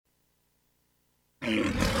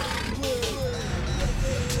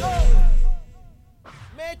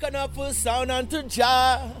Make an awful sound unto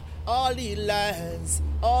Jah, all the lands,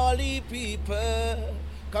 all the people.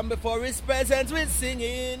 Come before his presence with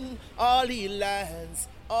singing, all the lands,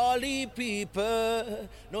 all the people.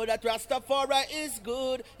 Know that Rastafari is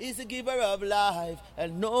good, he's the giver of life,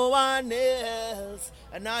 and no one else.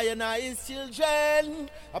 And I his children,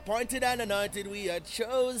 appointed and anointed, we are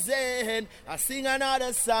chosen. I sing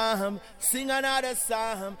another psalm, sing another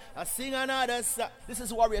psalm, I sing another psalm. This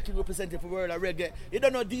is Warrior King representing for WorldAReggae. You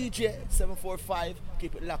don't know DJ 745,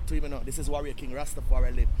 keep it locked to him now. This is Warrior King,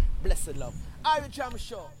 Rastafari live. Blessed love. Irie Jamms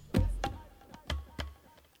Show.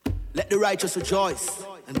 Let the righteous rejoice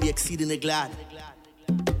and be exceedingly glad.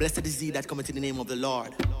 Blessed is he that cometh in the name of the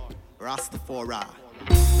Lord. Rastafari.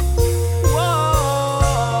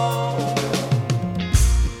 Whoa.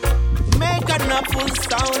 Make an awful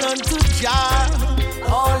sound unto Jah,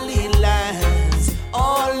 all the lands,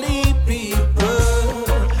 all the people.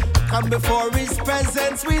 Come before his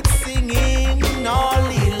presence with singing, all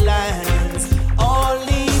the lands, all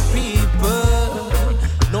the people.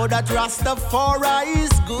 Know that Rastafari is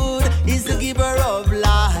good, he's the giver of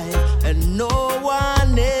life, and no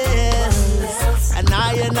one else. And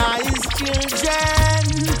I his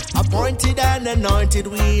children, appointed and anointed,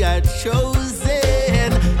 we are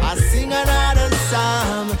chosen. I sing another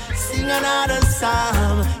psalm, sing another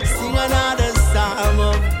psalm, sing another psalm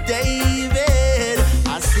of David.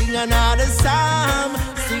 I sing another psalm,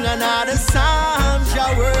 sing another psalm.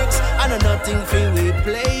 Jah works and nothing for we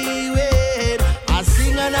play with.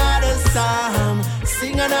 Sing another psalm,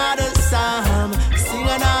 sing another psalm, sing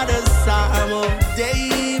another psalm of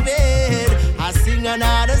David. I sing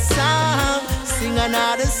another psalm, sing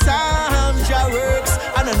another psalm. Jah works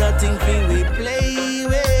and nothing for we play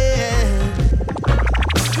with.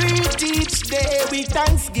 Greet each day with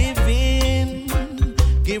thanksgiving,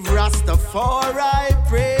 give Rastafari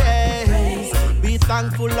praise. Be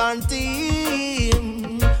thankful unto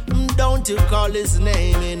him, don't you call his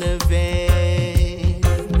name in vain.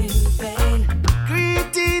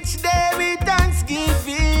 Each day with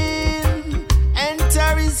thanksgiving,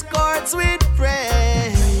 enter his courts with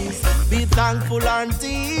praise. Be thankful unto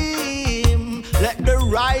him, let the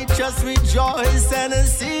righteous rejoice and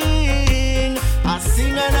sing. I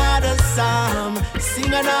sing another psalm,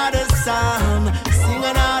 sing another psalm, sing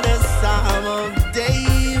another psalm of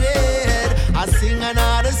David. I sing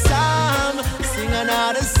another psalm, sing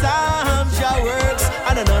another psalm. Jah works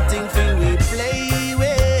and nothing for we play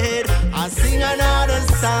with. I sing another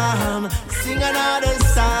psalm, sing another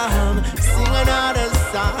psalm, sing another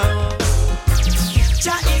psalm.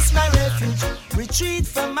 Jah is my refuge, retreat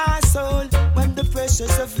from my soul when the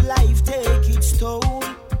pressures of life take its toll.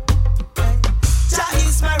 Jah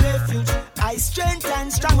is my refuge, I strength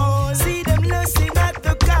and stronghold. See them lusting at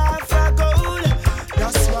the calf of gold.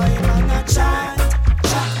 That's why man a chant,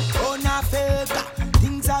 chant, oh na fake,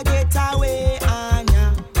 things I get away on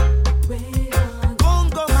ya.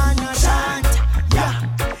 Bongo man a chant, yeah.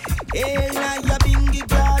 Hey, now you bingy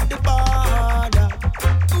guard the border.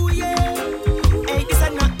 Ooh yeah. Hey, this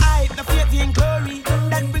is not hype, no faith in glory.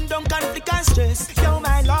 That bring down conflict and stress. Yo,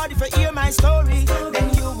 my Lord, if you hear my story,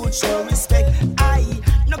 then you would show respect. I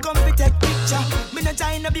no come to take picture. Me no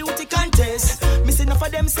join a beauty contest. Me see enough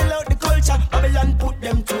of them sell out the culture. Babylon put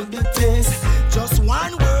them to the test. Just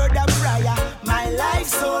one word of prayer, my life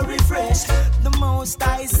so refreshed. The most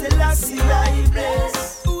I Selassie I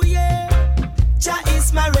bless. Ooh yeah. Jah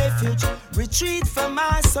is my refuge, retreat from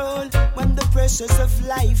my soul when the pressures of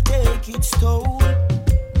life take its toll.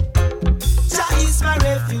 Jah is my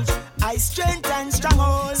refuge, I strength and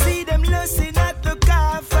stronghold. See them lusting at the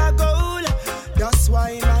calf of gold. That's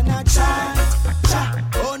why man a chant, chant,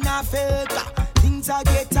 oh na fake, things I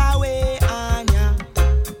get away on ya.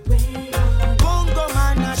 Bongo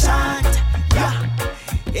man a chant, yeah.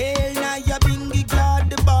 Hey, now you bingy guard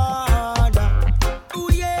the border. Ooh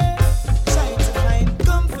yeah. Try to find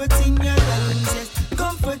comfort in your lungs, yes.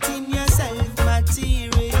 Comfort in yourself,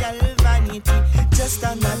 material vanity. Just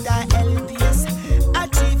another LPS.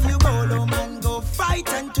 Achieve your goal, oh man, go fight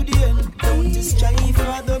and to the end. Don't just strive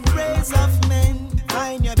for the praise of men.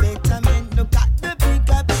 Find your betterment, look at the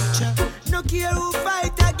bigger picture. No care who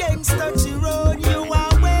fight against touchy road, you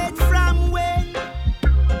are wait from when.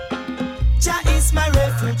 Jah is my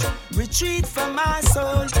refuge, retreat from my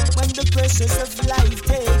soul when the pressures of life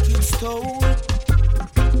take its toll.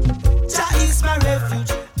 Jah is my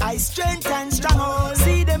refuge, I strength and stronghold.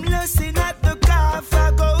 See them lusting at the calf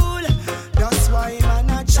of gold. That's why man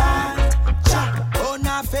a chant, chant, oh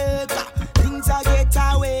na fake, things I get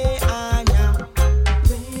away on ya.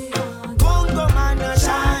 Bongo man a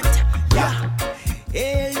chant, yeah.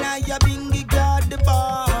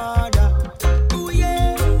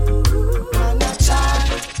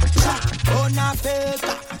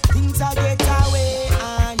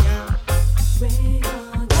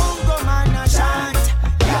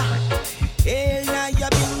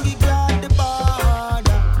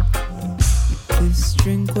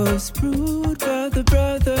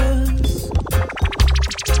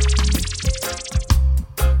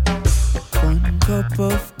 cup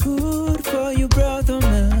of good for you, brother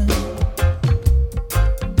man.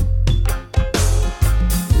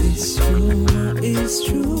 This rumor is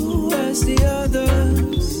true as the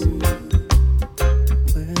others.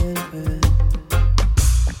 Well,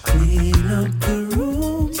 clean up the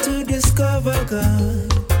room to discover God.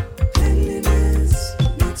 Cleanliness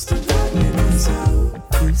next to godliness.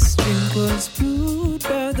 This drink was brewed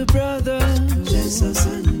by the brothers Jesus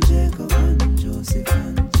and Jacob and Joseph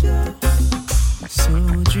and Jah.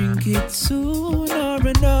 So drink it soon or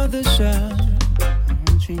another shot.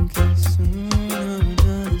 Drink it soon or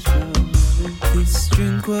another shot. This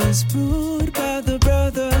drink was brewed by the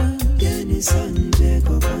brothers Dennis and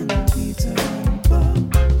Jacob and Peter and Paul.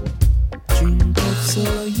 Drink up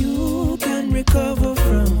so you can recover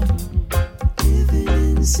from living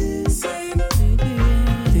in sin.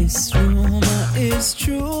 This rumor is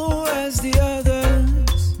true as the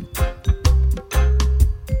others.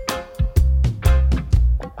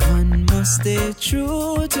 One must stay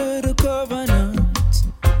true to the covenant.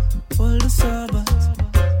 All the Sabbath.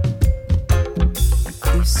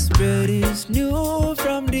 This bread is new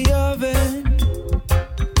from the oven.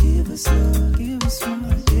 Give us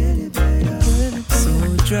more, daily bread. So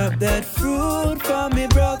drop that fruit for me,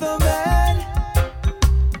 brother man.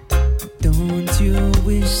 Don't you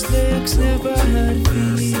wish snakes never had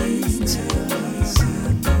feet?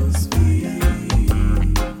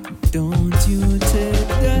 Don't you take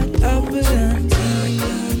that apple and eat?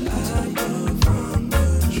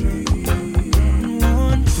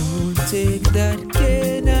 Don't take that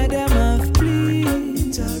cane, Adam of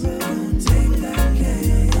please. Don't take that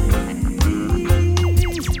cane.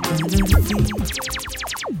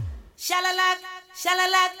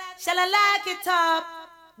 Shalalak it up.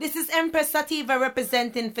 This is Empress Sativa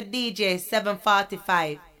representing for DJ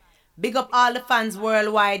 745. Big up all the fans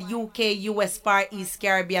worldwide, UK, US, Far East,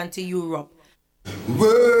 Caribbean to Europe.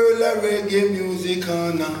 WorldAReggae music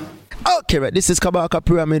on. Okay, right. This is Kabaka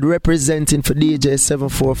Pyramid representing for DJ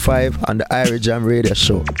 745 on the Irie Jamms Radio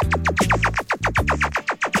Show.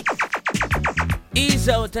 Ease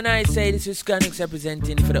out, and I say this is Conix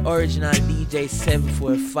representing for the original DJ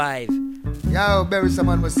 745. Yo, Barry,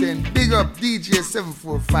 someone was saying, big up DJ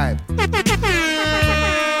 745.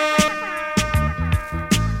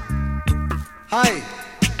 Hi,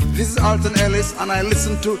 this is Alton Ellis, and I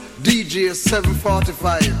listen to DJ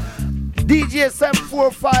 745. DJ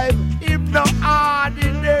 745, him no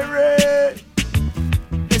ordinary.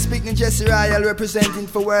 This speaking Jesse Royal representing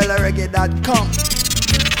for WorldAReggae.com.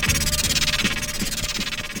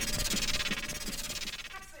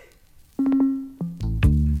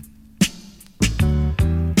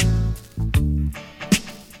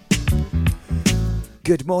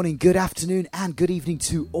 Good morning, good afternoon, and good evening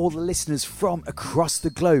to all the listeners from across the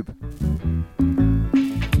globe.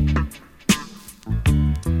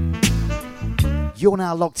 You're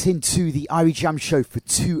now locked into the Irie Jamms Show for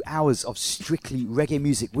 2 hours of strictly reggae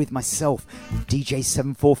music with myself, DJ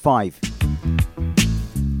 745.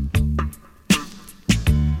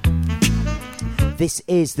 This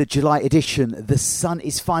is the July edition. The sun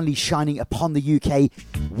is finally shining upon the UK.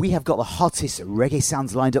 We have got the hottest reggae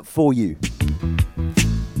sounds lined up for you.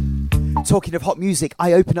 Talking of hot music,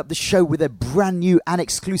 I open up the show with a brand new and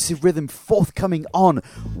exclusive rhythm forthcoming on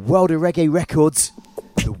WorldAReggae Records.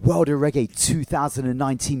 The WorldAReggae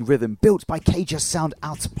 2019 rhythm, built by K-Just Sound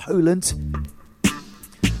out of Poland.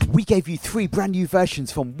 We gave you 3 brand new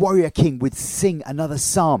versions from Warrior King with Sing Another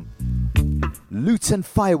Psalm, Lutan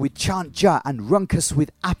Fyah with Chant Jah, and Runkus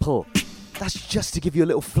with Apple. That's just to give you a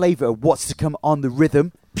little flavour of what's to come on the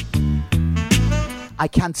rhythm. I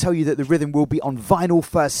can tell you that the rhythm will be on vinyl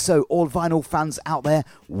first, so all vinyl fans out there,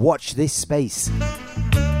 watch this space.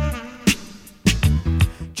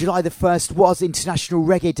 July the 1st was International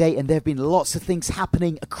Reggae Day, and there have been lots of things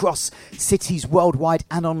happening across cities worldwide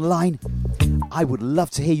and online. I would love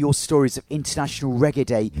to hear your stories of International Reggae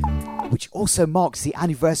Day, which also marks the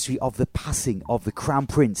anniversary of the passing of the Crown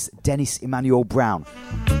Prince, Dennis Emmanuel Brown.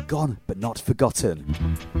 Gone but not forgotten.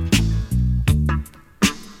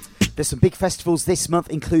 There's some big festivals this month,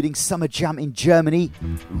 including Summer Jam in Germany,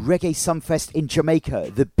 Reggae Sumfest in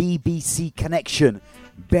Jamaica, the BBC Connection,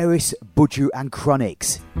 Beres, Buju and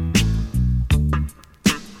Chronix.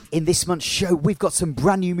 In this month's show, we've got some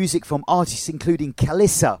brand new music from artists including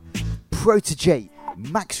Kalissa, Protoje,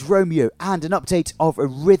 Max Romeo, and an update of a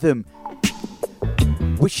rhythm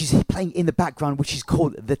which is playing in the background, which is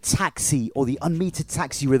called the Taxi, or the Unmetered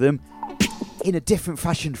Taxi rhythm, in a different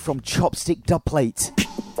fashion from Chopstick Dubplate.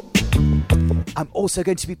 I'm also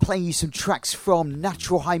going to be playing you some tracks from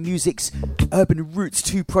Natural High Music's Urban Roots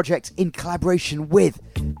 2 project in collaboration with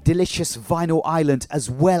Delicious Vinyl Island, as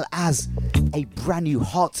well as a brand new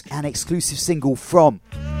hot and exclusive single from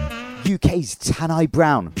UK's Tann-I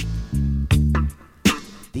Browne.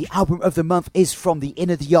 The album of the month is from the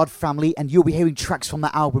Inner the Yard family, and you'll be hearing tracks from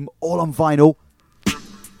that album all on vinyl,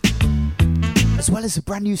 as well as a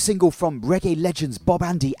brand new single from reggae legends Bob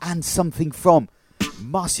Andy and something from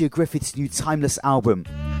Marcia Griffith's new Timeless album.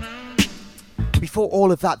 Before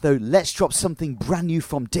all of that though, let's drop something brand new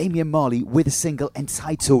from Damian Marley with a single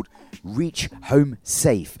entitled Reach Home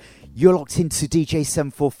Safe. You're locked into DJ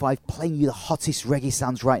 745, playing you the hottest reggae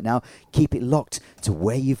sounds right now. Keep it locked to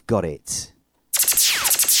where you've got it.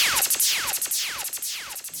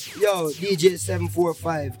 Yo, DJ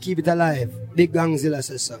 745, keep it alive. Big Gangzilla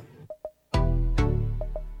says so.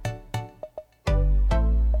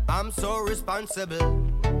 I'm so responsible.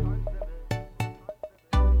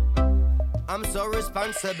 I'm so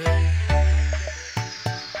responsible.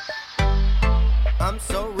 I'm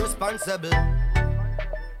so responsible.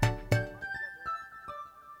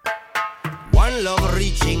 One love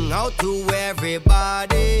reaching out to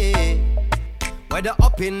everybody, whether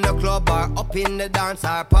up in the club or up in the dance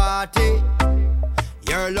or party.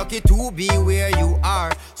 You're lucky to be where you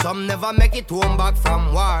are. Some never make it home back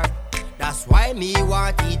from war. That's why me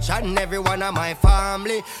want each and every one of my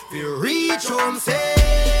family to reach home safe.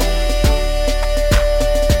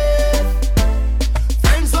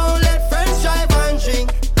 Friends don't let friends drive and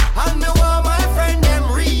drink, and me want my friend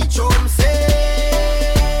them reach home safe.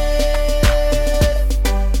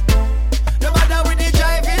 No matter with the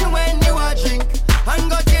driving when you a drink,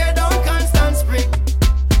 and go tear down Constant Spring.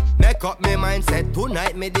 Make up me mindset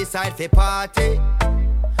tonight, me decide for party.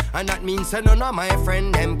 And that means that none of my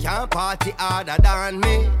friends them can party harder than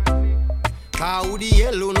me. Cause who the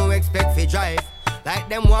hell who no expect to drive, like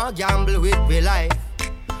them want gamble with me life.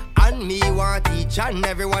 And me want each and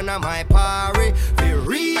every one of my party to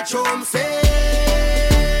reach home safe.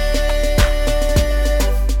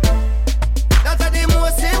 That's the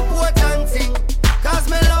most important thing, cause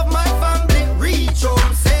me love my family, reach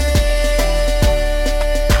home safe.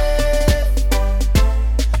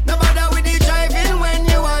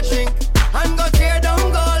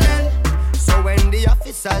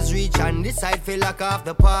 Officers reach and decide to lock off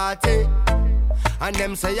the party, and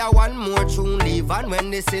them say I want more tune leave, and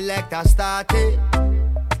when the selector started,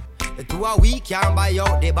 the two a we can't buy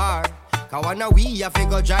out the bar, cause one a we have to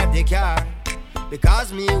go drive the car,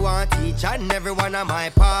 because me want each and every one of my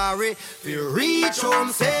party to reach home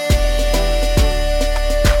safe.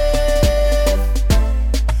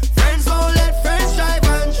 Friends don't let friends drive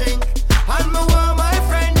and drink, and me want my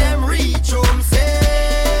friend them reach home safe.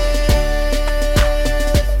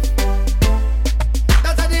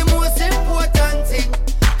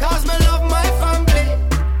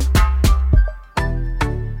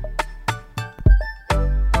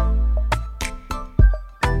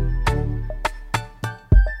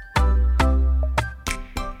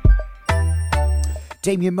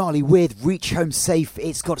 Damian Marley with Reach Home Safe.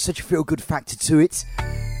 It's got such a feel-good factor to it.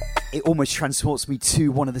 It almost transports me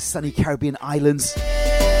to one of the sunny Caribbean islands.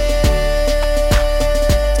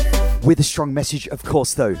 With a strong message, of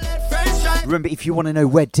course, though. Remember, if you want to know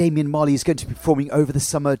where Damian Marley is going to be performing over the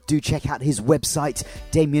summer, do check out his website,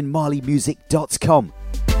 DamianMarleyMusic.com.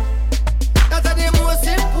 That's the most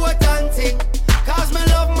important thing, cause me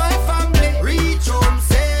love my family, reach home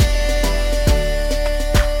safe.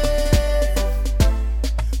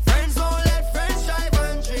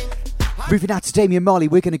 Moving out to Damian Marley,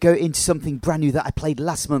 we're going to go into something brand new that I played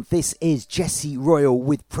last month. This is Jesse Royal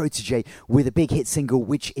with Protoje with a big hit single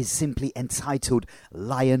which is simply entitled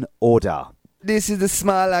Lion Order. This is the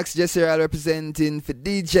Small Axe Jesse Royal representing for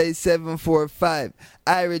DJ 745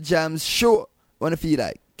 Irie Jamms Show. Wanna feel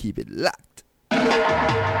like? Keep it locked.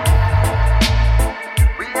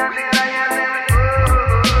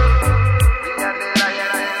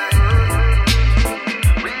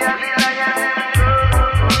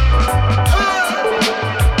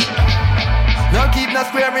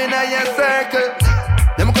 Square in a circle.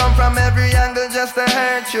 Them come from every angle just to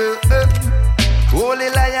hurt you. Holy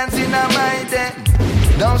lions in a my den.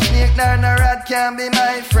 Don't sneak nor no rat can be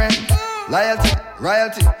my friend. Loyalty,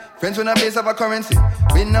 royalty, friends with a base of a currency.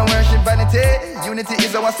 We no worship vanity, unity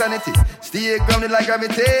is our sanity. Stay grounded like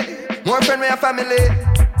gravity. More friend we a family.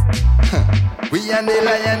 We and the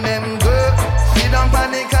lion them go. Sit down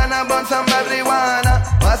panic and a bun some marijuana.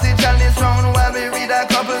 Pass the chalice round while we read a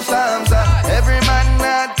couple psalms. Every man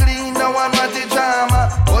not clean, no one want the drama.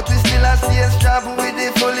 But we still a serious job with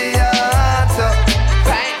the fully heart.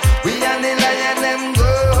 We and the lion them go.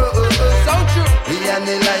 So true. We and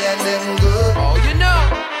the lion them go. Oh, you know.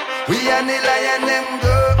 We and the lion them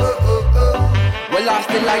go. We lost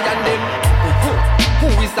the lion them. Who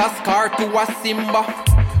is is a scar to a Simba.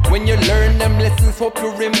 When you learn them lessons, hope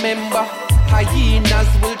you remember. Hyenas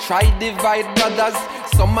will try divide brothers.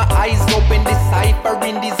 Some eyes open,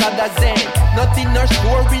 deciphering these others. And nothing are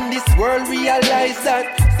sure in this world, realize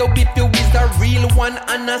that. So if you is a real one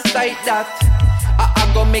and a sight that,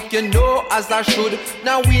 I go make you know as I should.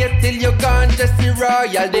 Now wait till you gone, just see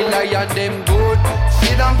royal, the lion them good.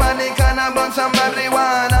 She don't panic and a bunch of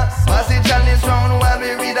marijuana. Pass it chalice round while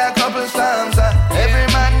we read a couple psalms. Every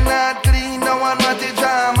man not clean, no one want the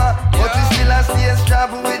drama. But we still a stay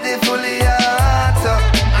strap with the fully heart.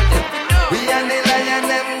 We and the lion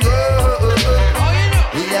them good.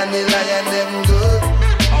 We and the lion them good.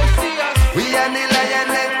 We and the lion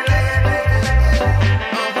them.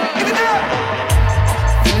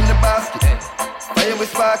 Fill in the basket, fire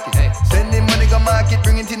with sparking. Send the money go market,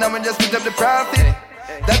 bring it in and just put up the profit.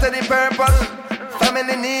 That's the purpose,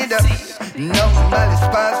 family need us. No malice,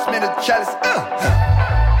 pass me the chalice.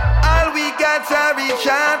 All we got to reach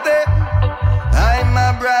out there. I'm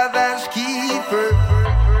my brother's keeper.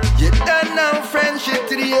 You done now friendship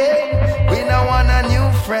to the end. We don't want a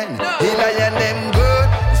new friend. The lion them good.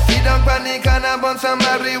 See don't panic and a bunch of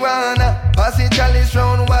marijuana. Pass it chalice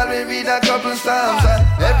round while we read a couple psalms.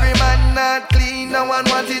 Every man not clean, no one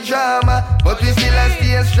want the drama. But we still a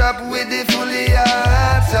stay strapped with the fully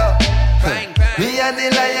heart. We and the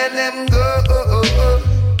lion them good.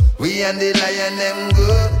 We and the lion them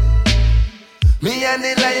good. Me and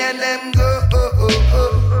the lion them good.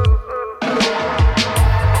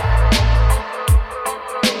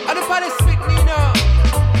 And the party speak me now.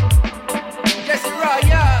 Yes,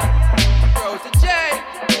 Royal, Protoje.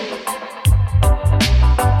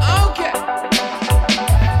 Okay.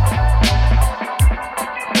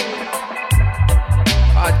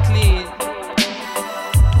 Hot clean.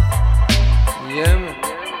 Yeah, man.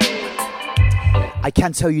 I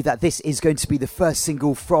can tell you that this is going to be the first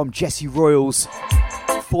single from Jesse Royal's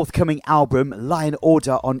forthcoming album, Lion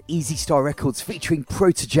Order, on Easy Star Records, featuring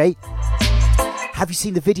Protoje. Have you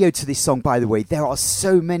seen the video to this song, by the way? There are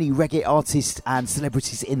so many reggae artists and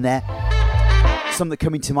celebrities in there. Some that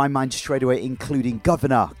come into my mind straight away, including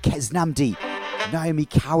Governor, Kez Namdi, Naomi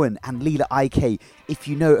Cowan and Lila IK. If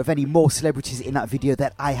you know of any more celebrities in that video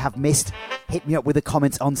that I have missed, hit me up with a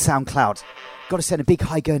comment on SoundCloud. Got to send a big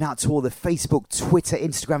hi going out to all the Facebook, Twitter,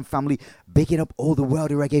 Instagram family. Bigging up all the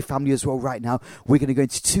WorldAReggae family as well right now. We're going to go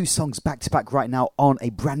into two songs back to back right now on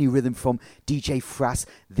a brand new rhythm from DJ Frass.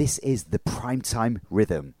 This is the Primetime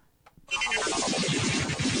Rhythm.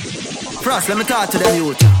 Frass, let me talk to them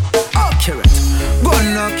youth. Accurate.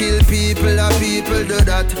 Gonna kill people, and people do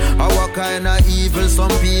that. What kind of evil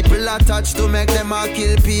some people attach to make them a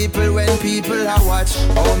kill people when people are watch.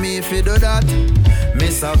 How me if you do that?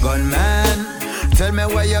 Mr. Gunman, tell me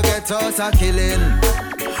where you get out of killing,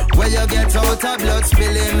 where you get out of blood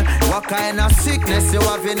spilling. What kind of sickness you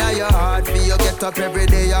have in your heart? For you get up every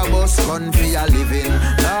day, you bust gun for your living.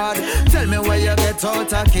 Lord, tell me where you get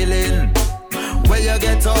out of killing, where you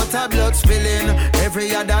get out of blood spilling.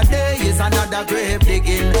 Every other day is another grave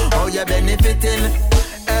digging. How you benefiting?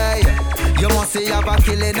 Hey, you must say you have a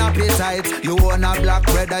killing appetite. You own a black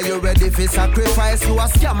brother, you ready for sacrifice. You a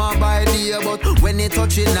scammer by day, but when it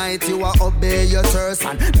touching night, you a obey your thirst.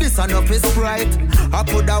 And this enough is bright. I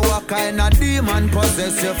could have what kind of demon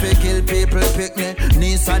possess you fi kill people, picnic,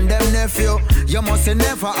 niece and them nephew. You must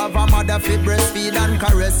never have a mother fi breastfeed and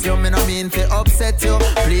caress you. Me no mean fi upset you.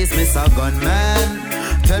 Please, Mr.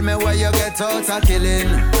 Gunman, tell me where you get out of killing,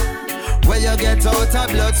 where you get out of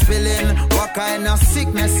blood spilling. What kind of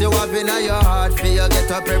sickness you have in your heart? For you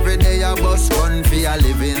get up every day, you bust gun for your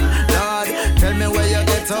living. Lord, tell me where you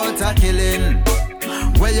get out of killing,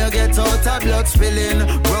 where you get out of blood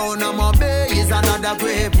spilling. Brown on my bay is another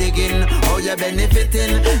grave digging. How you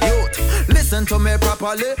benefiting? Youth, listen to me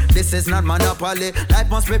properly. This is not monopoly. Life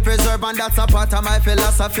must be preserved and that's a part of my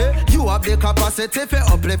philosophy. You have the capacity to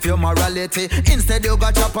uplift your morality. Instead you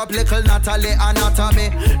got chop up little Natalie anatomy.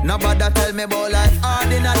 Nobody tell me about life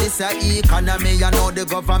hard in this economy. You know the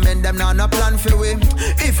government them not a plan for we.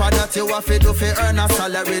 If I that you have to do for earn a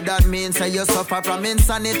salary, that means that you suffer from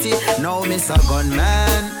insanity. No, Mr.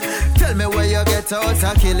 Gunman, tell me where you get out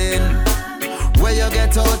of killing, where you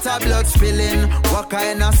get out of blood spilling. What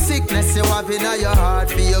kind of sickness you have in your heart?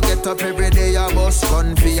 For you get up every day, you bust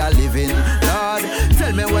gun for your living. Lord,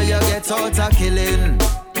 tell me where you get out of killing,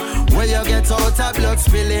 where you get out of blood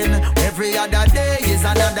spilling. Every other day is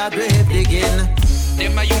another grave digging.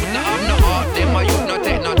 Them a youth no have no heart, them a youth no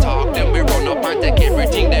take no talk. Them we run up and take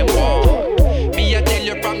everything them want. Me I tell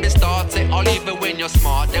you from the start, say all even when you're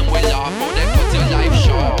smart, them will laugh or they cut your life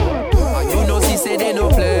short. And you know she say they no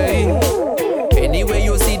play. Anyway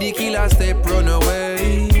you see the killer step run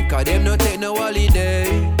away.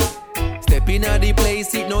 Stepping at the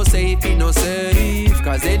place, it no safe, it no safe.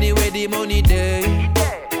 Cause anyway the money day.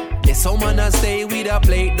 There's someone that stay with a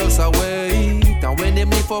plate, does away. And when them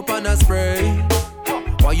lift up and a spray,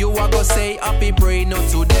 what you a go say, happy pray, not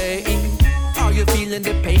today. Are you feeling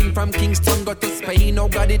the pain from Kingston got to Spain? Oh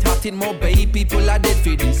God, it hot in Mobay, people are dead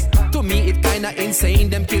for this. To me it kinda insane,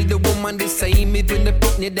 them kill the woman the same. Even the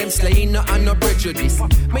picnic them slain, no and no prejudice.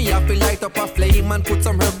 Me have to light up a flame and put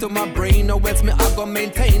some herb to my brain. Or else me I go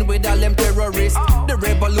maintain with all them terrorists. The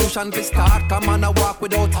revolution to start, come on I walk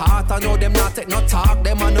without heart. I know them not take no talk,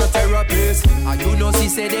 them are no therapists. And you know she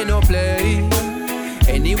say they no play.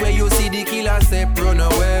 Anyway you see the killer step run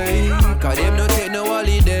away. Cause them no take no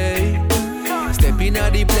holiday. Stepping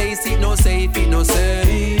at the place, it no safe, it no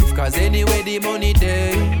safe. Cause anyway the money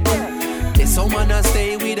day. There's someone that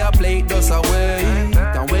stay with a plate, does away.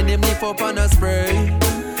 And when them lift up and a spray,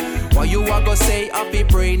 what you a go say, happy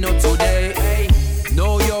pray, not today.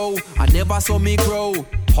 No yo, I never saw me grow.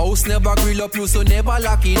 House never grill up you, so never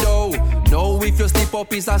lock it out. No, if you slip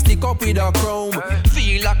up, it's a stick up with a chrome.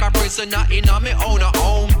 Feel like a prisoner in a me own a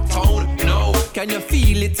hometown. No, can you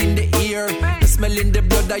feel it in the air? The smell in the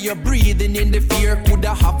blood that you're breathing in the fear.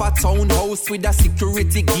 Coulda have a townhouse with a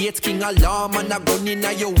security gate, king alarm and a gun in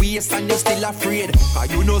your waist, and you're still afraid. Cause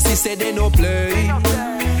you know she said they no play.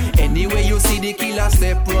 Anyway you see the killer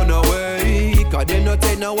step run away. Cause they no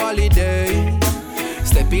take no holiday.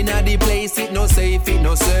 Stepping at the place, it no safe, it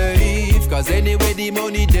no safe. Cause anyway the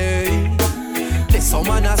money day. There's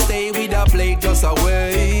someone that stay with a plate, just a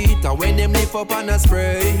wait. And when them lift up and a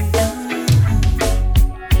spray,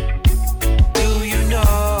 do you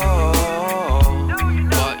know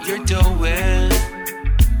what you're doing?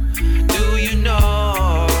 Do you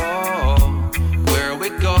know where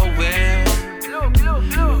we're going?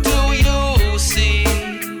 Do you see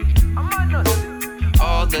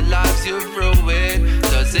all the lives you've ruined?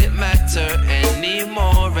 Does it matter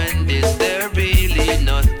anymore? And is there really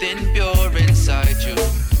nothing pure inside you?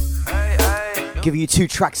 Giving you two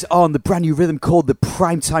tracks on the brand new rhythm called the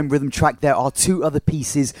Primetime rhythm track. There are two other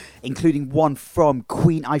pieces, including one from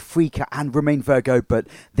Queen Ifrica and Romain Virgo. But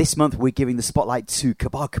this month we're giving the spotlight to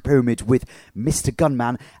Kabaka Pyramid with Mr.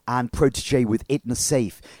 Gunman and Protoje with It No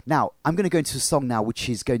Safe. Now, I'm going to go into a song now which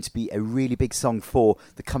is going to be a really big song for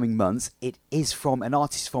the coming months. It is from an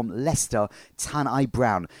artist from Leicester, Tann-I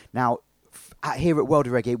Browne. Now, here at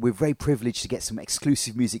WorldAReggae, we're very privileged to get some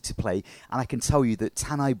exclusive music to play, and I can tell you that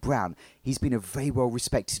Tann-I Browne, he's been a very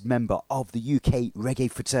well-respected member of the UK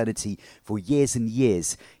reggae fraternity for years and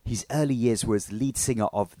years. His early years were as lead singer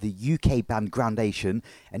of the UK band Groundation,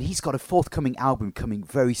 and he's got a forthcoming album coming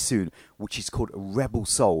very soon, which is called Rebel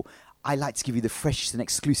Soul. I like to give you the freshest and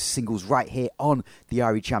exclusive singles right here on the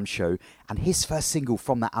Irie Jamms Show, and his first single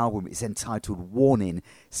from that album is entitled Warning,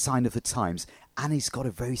 Sign of the Times, and it's got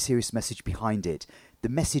a very serious message behind it. The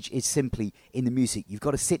message is simply in the music. You've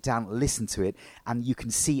got to sit down, listen to it, and you can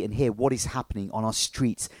see and hear what is happening on our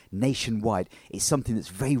streets nationwide. It's something that's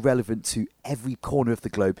very relevant to every corner of the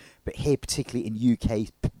globe, but here particularly in UK,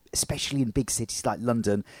 especially in big cities like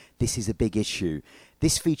London, this is a big issue.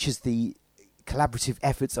 This features the collaborative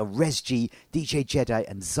efforts of ResG, DJ Jedi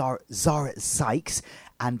and Zara Sykes,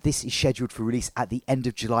 and this is scheduled for release at the end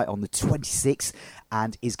of July on the 26th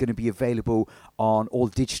and is going to be available on all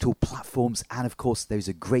digital platforms, and of course there's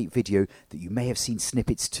a great video that you may have seen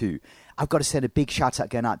snippets to. I've got to send a big shout out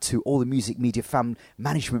going out to all the music media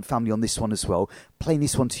management family on this one as well. Playing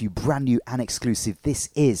this one to you brand new and exclusive. This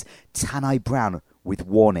is Tann-I Browne with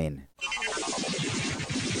Warning.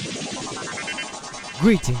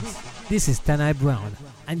 Greetings. This is Tann-I Browne,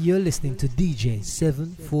 and you're listening to DJ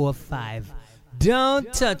 745.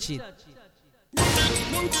 Don't touch it.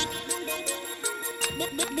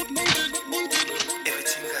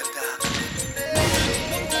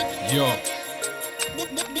 Yo.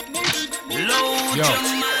 Yo.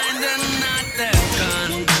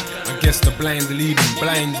 I guess the blind leading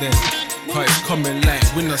blind then. How it's coming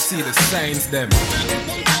like we not see the signs them.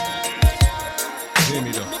 Hear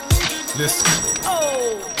me though. Listen.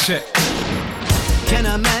 Check. Can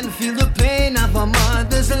a man feel the pain of a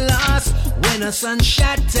mother's loss when a son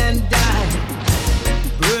shot and died?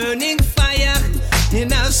 Burning fire in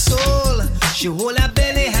her soul, she hold her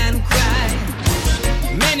belly and cry.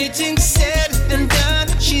 Many things said and done,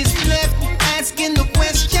 she's left asking the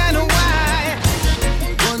question why.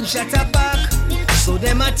 Gunshot her back, so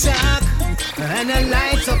them attack, and the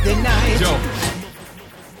light of the night.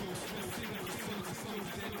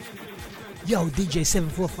 Yo, DJ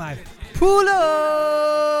 745. Pull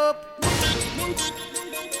up!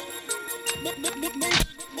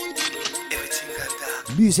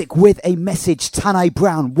 Music with a message, Tann-I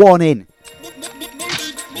Browne, Warning.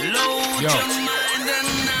 Yo. I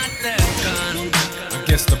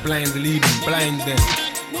guess the blind leading blind them.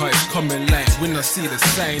 Cause it's coming like when I see the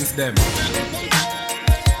signs them.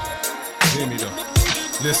 Hear me though.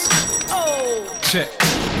 Listen. Check.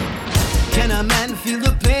 Can a man feel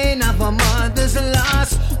the pain of a mother's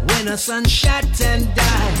loss when a son shot and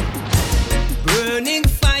died? Burning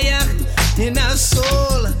fire in her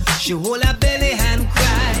soul, she hold her belly and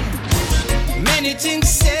cry. Many things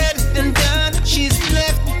said and done, she's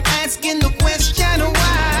left asking the question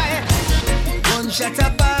why. Gunshot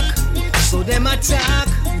her back, so them attack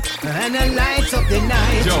and I light up the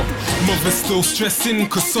night. Yo, mother's still stressing,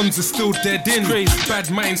 cause sons are still dead in. Crazy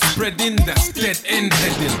bad minds spreading, that's dead end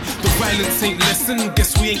heading. The violence ain't lesson,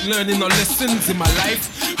 guess we ain't learning our lessons. In my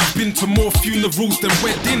life, I've been to more funerals than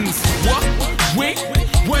weddings. What? Wait,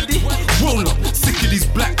 ready? Roll up, sick of these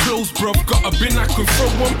black clothes, bruv. Got a bin I can throw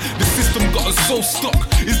them. The system got us so stuck.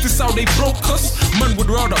 Is this how they broke us? Man would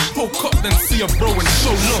rather poke up than see a bro and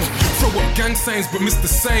show love. Throw up gang signs, but miss the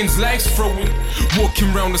signs life's throwing.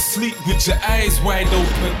 Walking round asleep with your eyes wide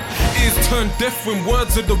open. Ears turn deaf when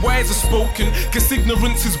words of the wise are spoken. Guess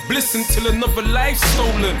ignorance is bliss until another life's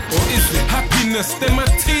stolen. Or is it happiness? They're my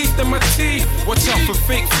teeth, they're my teeth. Watch out for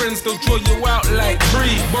fake friends, they'll draw you out like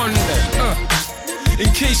Brie Monday. In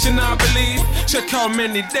case you not believe, check how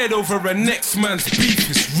many dead over a next man's beef.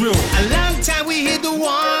 It's real. A long time we hear the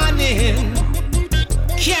warning,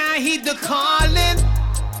 can't heed the calling.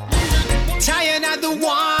 Tired of the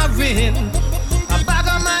warring, a bag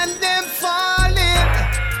of man them falling.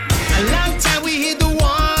 A long time we hear the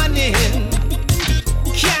warning,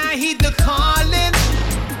 can't heed the calling.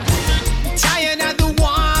 Tired of the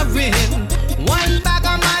warring, one bag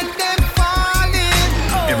of man them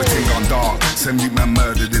falling. Everything gone dark, some youth man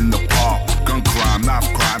murdered in the park. Gun crime,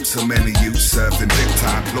 knife crime, so many youths served in big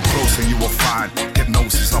time. Look closer, you will find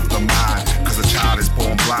hypnosis of the mind. Cause a child is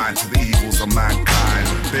born blind to the evils of mankind.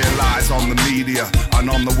 There lies on the media and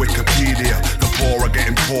on the Wikipedia. The poor are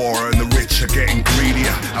getting poorer and the rich are getting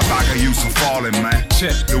greedier. A bag of youths are falling, man.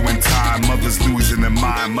 Check. Doing time, mothers losing their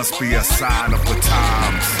mind. Must be a sign of the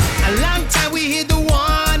times. A long time we hear the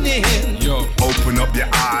warning. Yo. Open up your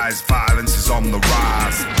eyes, violence is on the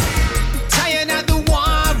rise. Tired of the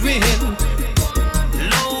warring.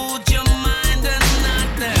 Load your mind and not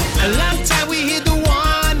there. A long time we hear the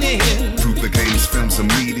warning. Through the games, films and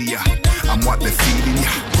media, and what they're feeding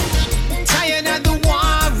ya. Tired of the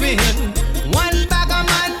warring. One bag of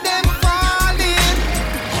man them falling.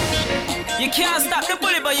 You can't stop the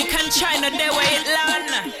bully, but you can try not there where it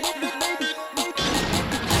land.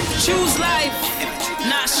 Choose life,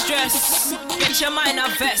 not stress. Get your mind a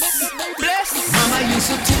vest. Bless. Mama used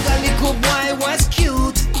to think a little boy was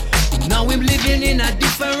cute. Now I'm living in a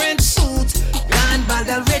different suit. Gone bad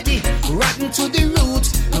already, rotten to the root.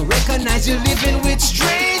 I recognize you living with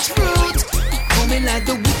strange fruit. Coming like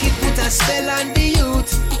the wicked put a spell on the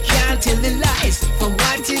youth. Can't tell the lies from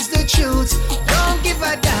what is the truth. Don't give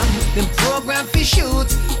a damn, them program for shoot.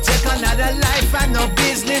 Take another life and no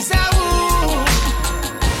business. A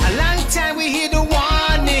long time we hear the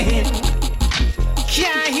warning,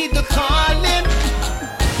 can't hear the calling.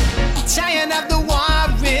 Tired of the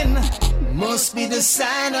warring, must be the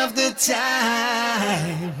sign of the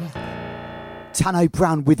time. Tann-I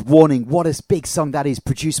Browne with Warning. What a big song that is,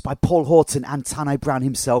 produced by Paul Horton and Tann-I Browne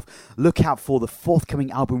himself. Look out for the forthcoming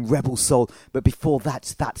album Rebel Soul. But before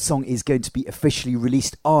that song is going to be officially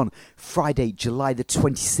released on Friday, July the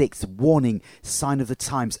 26th. Warning, sign of the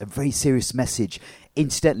times, a very serious message.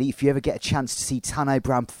 Incidentally, if you ever get a chance to see Tann-I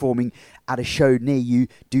Browne performing at a show near you,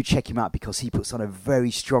 do check him out because he puts on a very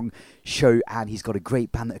strong show and he's got a great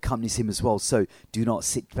band that accompanies him as well. So do not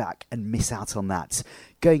sit back and miss out on that.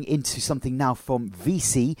 Going into something now from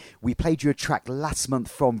VC. We played you a track last month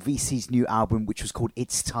from VC's new album, which was called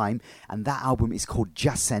It's Time. And that album is called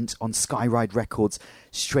Jacent on Skyride Records,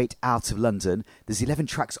 straight out of London. There's 11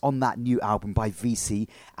 tracks on that new album by VC.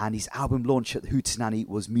 And his album launch at the Hootenanny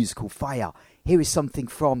was Musical Fire. Here is something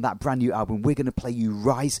from that brand new album. We're going to play you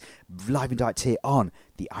Rise, live and direct here on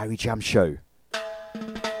the Irie Jamms Show.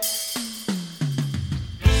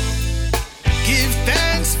 Give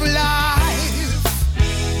thanks for life.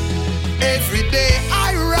 Every day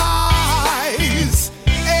I rise.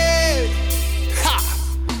 Hey, ha.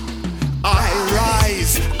 I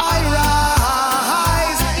rise.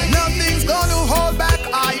 Nothing's gonna hold back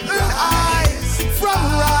iron eyes from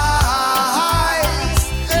rise.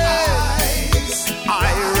 Hey.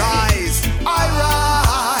 I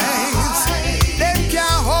rise. Them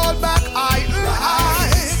can't hold back iron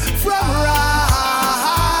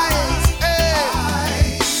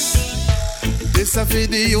for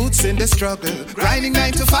the youths in the struggle. Grinding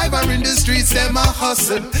 9 to 5 or in the streets, them a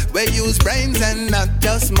hustle. We use brains and not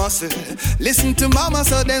just muscle. Listen to mama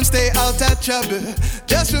so them stay out of trouble.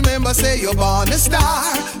 Just remember, say you're born a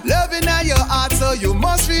star. Loving at your heart so you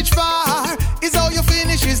must reach far. It's how you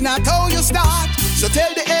finish, is not how you start. So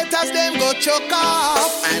tell the haters them go choke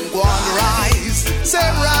off and go on rise. Say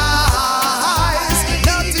rise.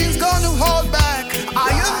 Nothing's gonna hold back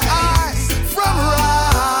I from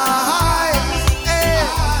rise. Hey.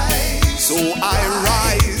 So I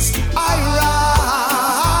rise.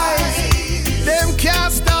 Them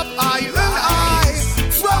can't stop I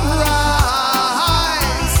from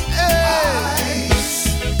rise.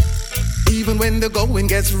 Hey. Even when the going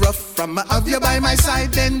gets rough, from have you by my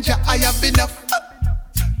side, then I have enough.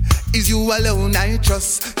 Is you alone I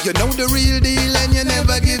trust. You know the real deal and you're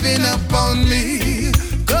never giving up on me.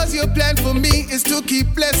 Cause your plan for me is to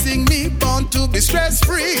keep blessing me. Born to be stress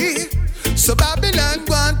free. So Babylon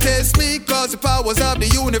go and test me. Cause the powers of the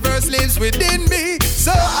universe lives within me.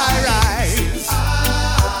 So I rise.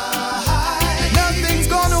 Nothing's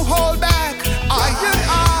gonna hold back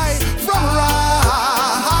I from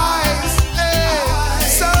rise. Hey.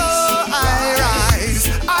 So I rise.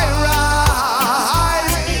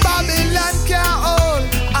 Babylon can't hold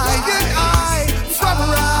I from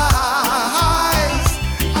rise.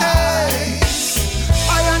 Hey.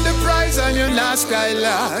 I am the prize on your last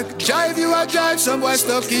skylark. Drive you a drive somewhere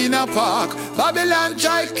stuck in a park. Babylon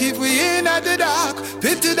try keep we in at the dark.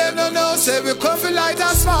 Pity them no know say we come for light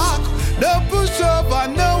and spark. No push over,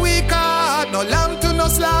 no weak heart. No lamb to no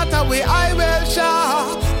slaughter, we I well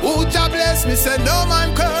sharp. Who Jah bless me, say no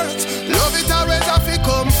man curse. Love it always have to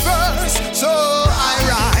come first. So I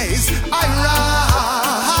rise.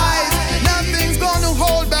 Nothing's gonna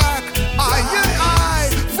hold back I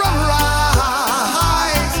from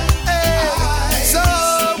rise. Hey. So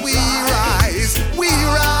we rise.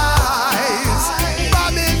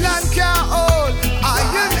 Babylon can't hold I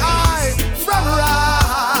from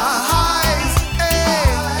rise. Hey.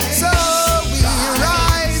 So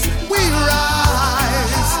we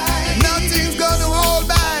rise. Nothing's gonna hold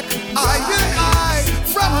back I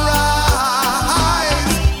from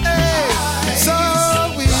rise. Hey. So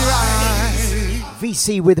we rise.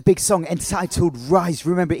 VC with a big song entitled Rise.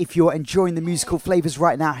 Remember, if you're enjoying the musical flavours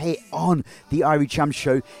right now here on the Irie Jamms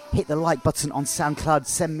Show, hit the like button on SoundCloud,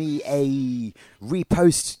 send me a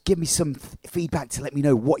repost, give me some feedback to let me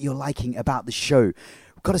know what you're liking about the show.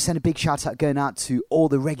 Got to send a big shout out going out to all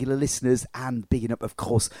the regular listeners and bigging up, of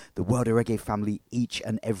course, the WorldAReggae family each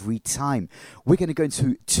and every time. We're going to go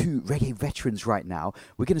into two reggae veterans right now.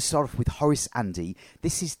 We're going to start off with Horace Andy.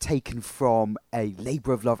 This is taken from a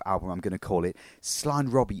Labour of Love album, I'm going to call it. Sly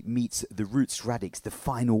and Robbie meets the Roots Radics, The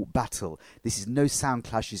Final Battle. This is no sound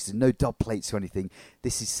clashes, no dub plates or anything.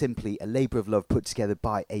 This is simply a Labour of Love put together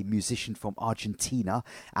by a musician from Argentina,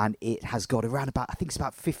 and it has got around about, I think it's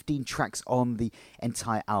about 15 tracks on the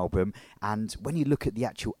entire album. And when you look at the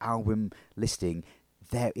actual album listing,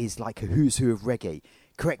 there is like a who's who of reggae.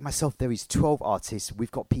 Correct myself, there is 12 artists.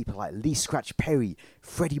 We've got people like Lee Scratch Perry,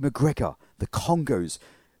 Freddie McGregor, the Congos,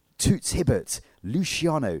 Toots Hibbert,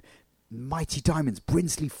 Luciano, Mighty Diamonds,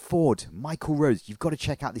 Brinsley Ford, Michael Rose. You've got to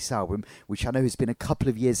check out this album, which I know has been a couple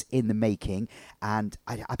of years in the making, and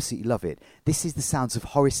I absolutely love it. This is the sounds of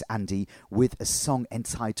Horace Andy with a song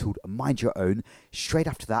entitled Mind Your Own. Straight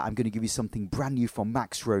after that, I'm going to give you something brand new from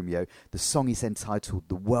Max Romeo. The song is entitled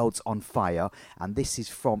The World's on Fire, and this is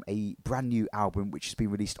from a brand new album which has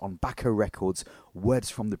been released on BACO Records, Words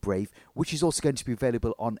from the Brave, which is also going to be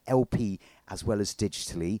available on LP as well as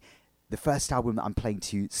digitally. The first album that I'm playing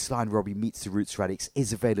to you, Sly and Robbie Meets the Roots Radics,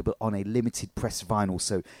 is available on a limited press vinyl.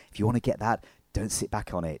 So if you want to get that, don't sit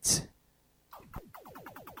back on it.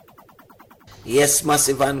 Yes,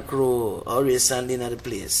 Massive and Crew, always standing at the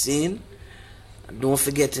place. Seen? Don't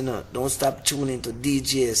forget, don't stop tuning to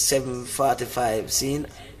DJ 745, seen?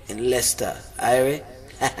 In Leicester. Irie?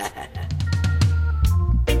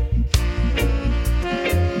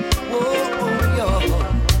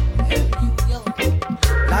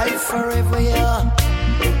 Life forever, yeah.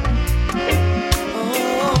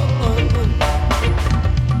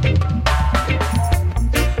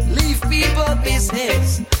 Leave people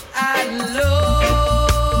business alone.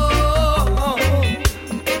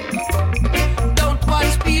 Don't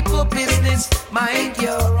watch people business, mind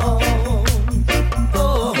your own.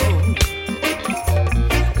 Oh.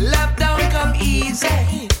 Love don't come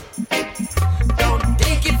easy. Don't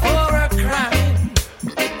take it for a crime.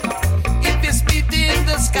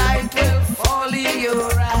 The sky will fall in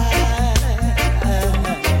your eyes.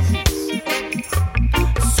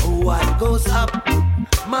 So what goes up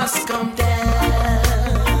must come down.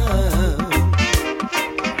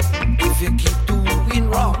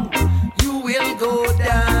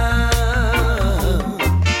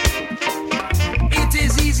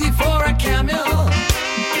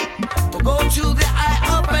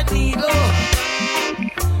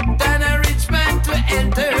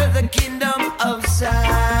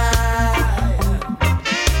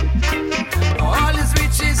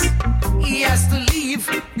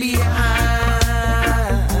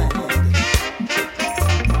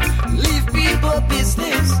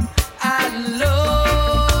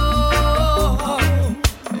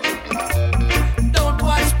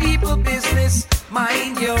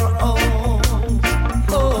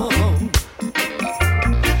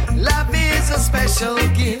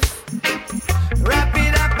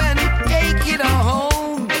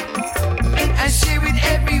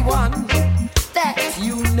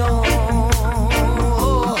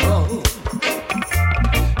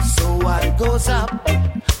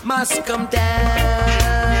 must come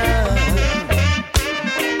down.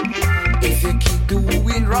 If you keep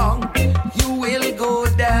doing wrong, you will go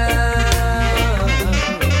down.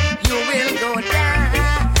 You will go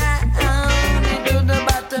down into the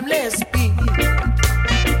bottomless pit.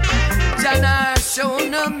 Jah nah show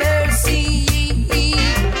no mercy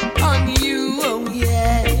on you, oh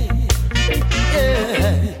yeah.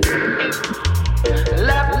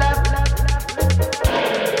 Love.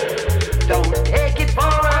 Don't take it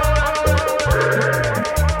forward.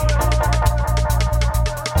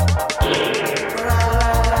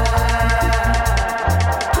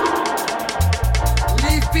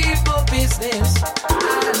 Leave people business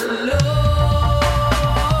alone.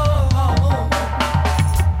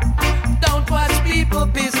 Don't watch people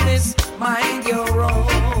business, mind your own.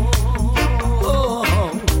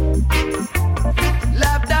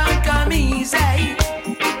 Love don't come easy.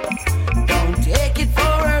 Don't take it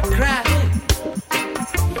for a crime.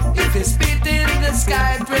 If you spit in the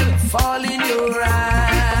sky, it will fall in your eye.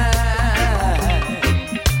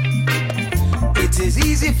 It is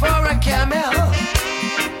easy for a camel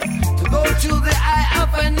to go to the eye of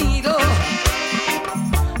a needle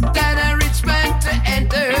than a rich man to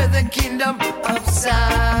enter the kingdom of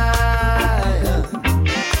Zion.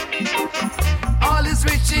 All his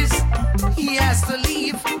riches he has to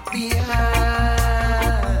leave behind.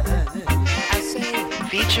 I say,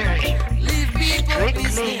 featuring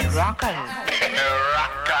Strictly Rockers.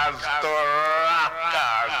 Rockers to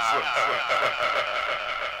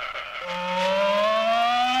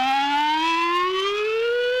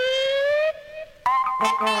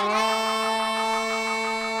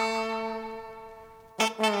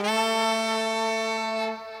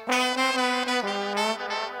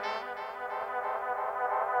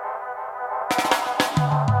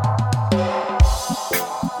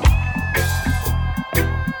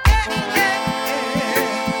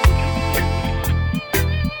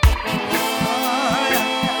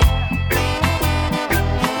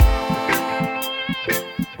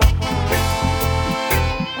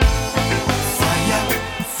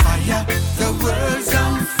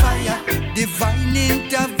Divine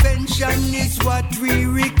intervention is what we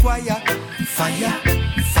require. Fire,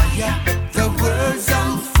 fire, the world's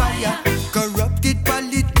on fire. Corrupted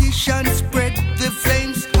politicians spread the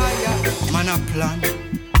flames higher. Man a plan,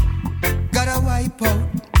 gotta wipe out.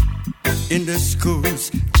 In the schools,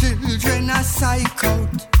 children are psych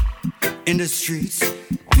out. In the streets,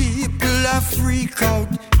 people are freak out.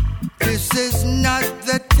 This is not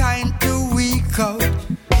the time to weak out.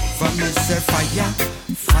 For me say fire,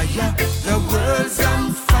 fire, the world's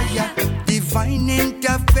on fire. Divine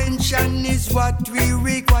intervention is what we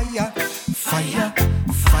require. Fire,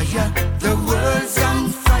 fire, the world's on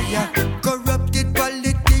fire. Corrupted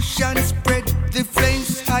politicians spread the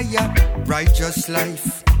flames higher. Righteous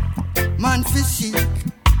life, man for seek.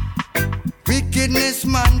 Wickedness,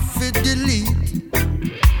 man for delete.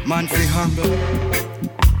 Man for humble,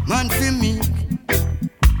 man for meek.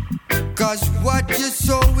 Cause what you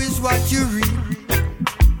sow is what you reap.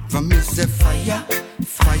 For me say fire,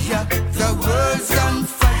 fire, the world's on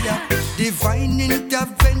fire. Divine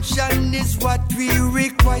intervention is what we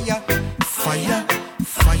require. Fire,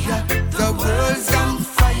 fire, the world's on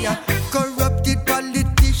fire. Corrupted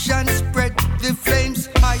politicians spread the flames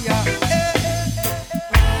higher.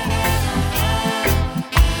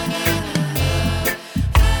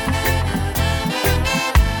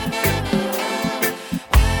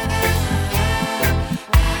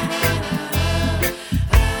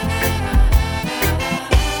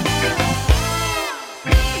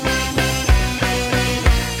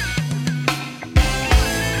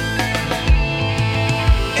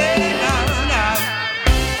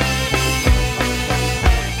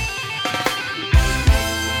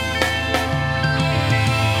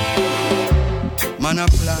 Man a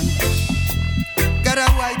plan, gotta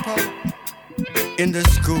wipe out. In the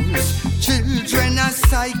schools, children are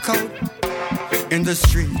psych out. In the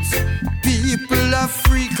streets, people are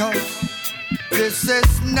freak out. This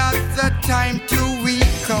is not the time to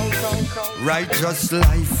weak out. Righteous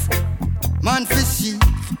life, man for seek.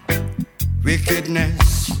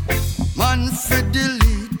 Wickedness, man for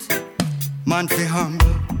delete. Man for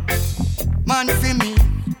humble, man for me.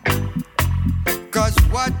 Cause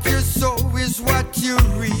what you sow is what you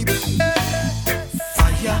reap.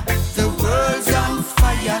 Fire, the world's on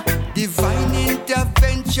fire. Divine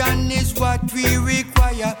intervention is what we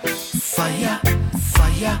require. Fire,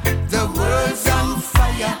 fire, the world's on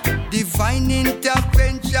fire. Divine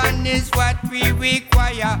intervention is what we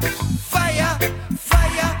require. Fire,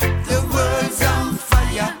 fire, the world's on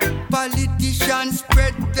fire. Politicians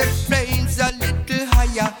spread the flames a little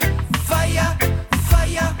higher. Fire,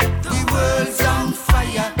 fire,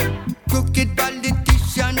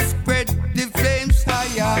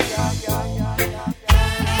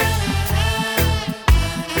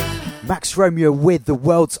 Max Romeo with The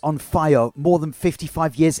World's on Fire, more than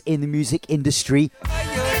 55 years in the music industry.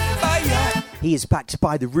 He is backed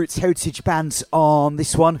by the Roots Heritage Bands on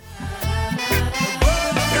this one.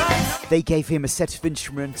 They gave him a set of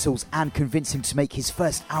instrumentals and convinced him to make his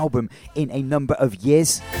first album in a number of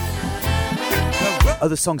years.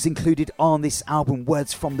 Other songs included on this album,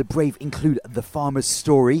 Words from the Brave, include The Farmer's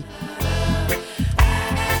Story.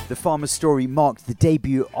 The Farmer's Story marked the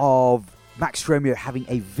debut of Max Romeo having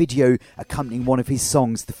a video accompanying one of his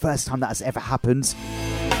songs, the first time that has ever happened.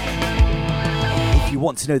 If you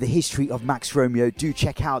want to know the history of Max Romeo, do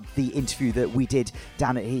check out the interview that we did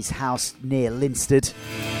down at his house near Linstead.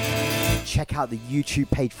 Check out the YouTube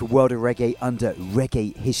page for WorldAReggae under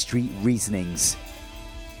Reggae History Reasonings.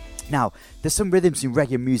 Now, there's some rhythms in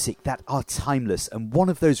reggae music that are timeless, and one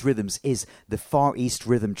of those rhythms is the Far East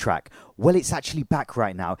rhythm track. Well, it's actually back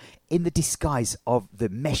right now in the disguise of the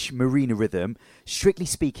Mesh Marina rhythm. Strictly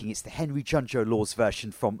speaking, it's the Henry Junjo Laws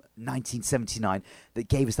version from 1979 that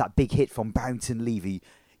gave us that big hit from Barrington Levy.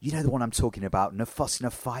 You know the one I'm talking about, No Fuss, No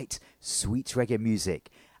Fight, sweet reggae music.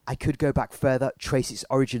 I could go back further, trace its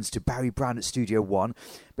origins to Barry Brown at Studio One,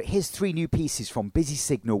 but here's 3 new pieces from Busy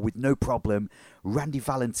Signal with No Problem, Randy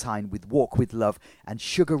Valentine with Walk With Love, and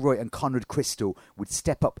Sugar Roy and Conrad Crystal with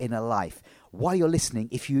Step Up in a Life. While you're listening,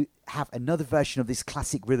 if you have another version of this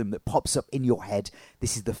classic rhythm that pops up in your head,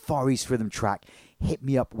 this is the Far East rhythm track, hit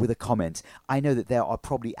me up with a comment. I know that there are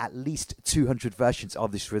probably at least 200 versions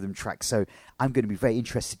of this rhythm track, so I'm going to be very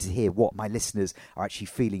interested to hear what my listeners are actually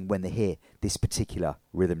feeling when they hear this particular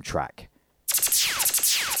rhythm track.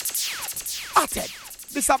 Ated.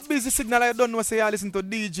 This a busy signal. I don't know say I listen to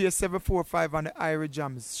DJ 745 on the Irie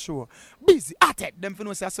Jamms Show. Busy. Ated. Them for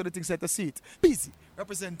no say I saw the things set a seat. Busy.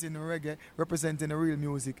 Representing reggae, representing the real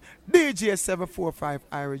music. DJ 745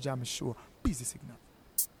 Irie Jamms Show. Busy signal.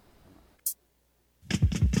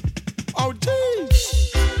 Oh,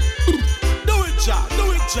 geez. Do it, Jah.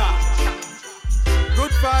 Do it, Jah.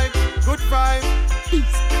 Good vibe, good vibe.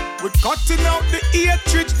 We're cutting out the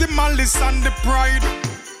hatred, the malice, and the pride.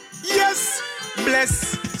 Yes,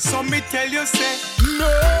 bless. So me tell you, say,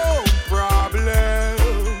 no problem.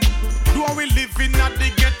 Do we living at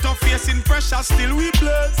the ghetto, facing pressure, still we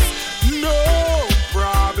bless. No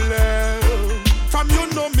problem. From you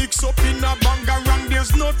no mix up in a bangarang,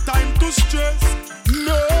 there's no time to stress.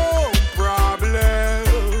 No problem.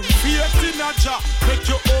 Faith in a Jah, make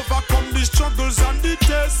you overcome the struggles and the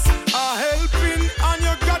tests. A helping and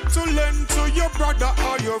you got to lend to your brother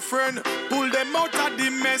or your friend. Pull them out of the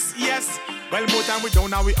mess, yes. Well, more time we down,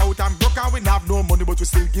 now we out and broke and we have no money, but we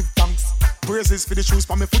still give thanks. Praises for the shoes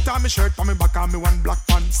for me foot and me shirt, for me back and me one black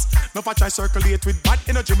pants. Now if I try circulate with bad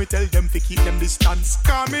energy, me tell them to keep them distance.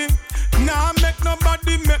 Come in, nah make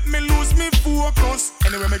nobody make me lose me focus.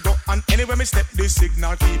 Anywhere me go and anywhere me step, the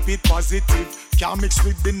signal keep it positive. Can't mix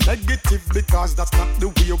with the negative because that's not the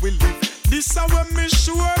way we live. This is what me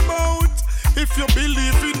sure about. If you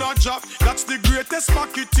believe in a job, that's the greatest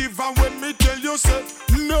positive. And when me tell you, say,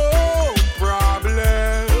 no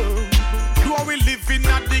problem. Do we living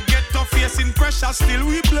at the ghetto, facing pressure, still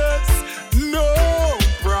we bless. No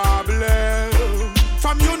problem.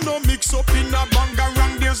 From you no mix up in a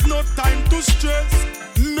bangarang, there's no time to stress.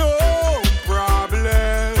 No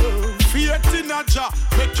problem. Faith in a Jah,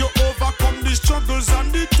 make you overcome the struggles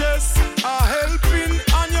and the tests. A helping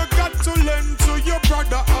and you got to lend to your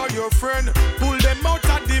brother or your friend. Pull them out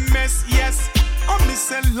of the mess, yes. I me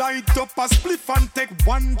say light up a spliff and take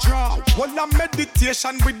one draw. While a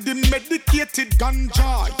meditation with the medicated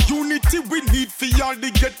ganja. Unity we need for all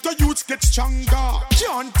the ghetto youths get stronger.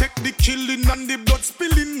 Can't take the killing and the blood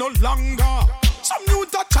spilling no longer. Some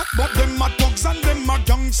youth a chat but them a thugs and them a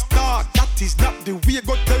gangster. That is not the way,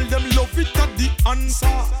 go tell them love it at the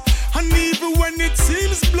answer. And even when it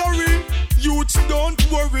seems blurry, youths don't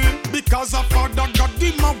worry, because a father got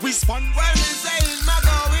them a whisper. When we say my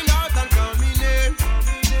going out and coming in,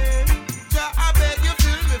 Jah, I beg you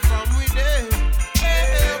fill me from within.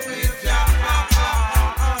 Help me, Jah.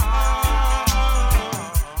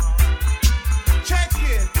 Check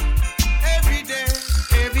it every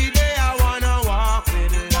day I wanna walk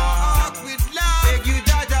with love. Beg you,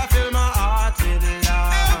 Jah, fill my heart with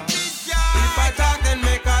love. If I talk, then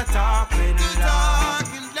make a talk with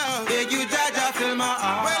love. Beg you, Jah, fill my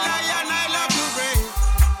heart. Well, I love to rain.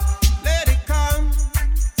 Let it come.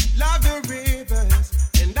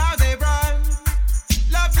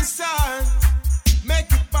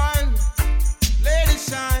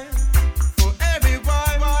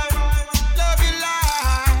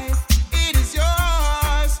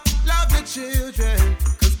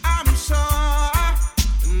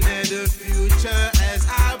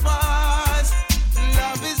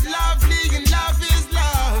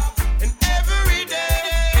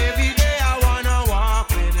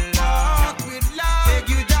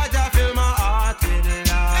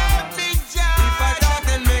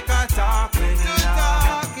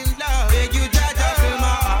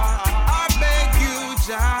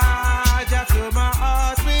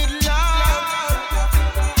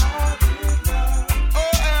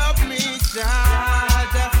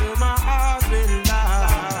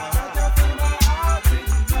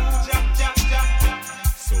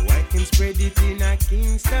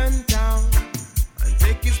 Kingston town and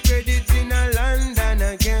take it, spread it in a London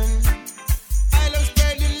again. I love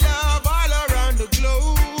spreading love all around the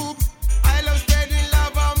globe. I love spreading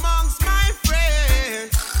love amongst my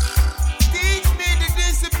friends. Teach me the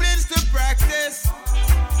disciplines to practice.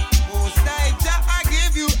 Most I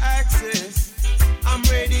give you access. I'm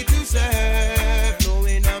ready to serve,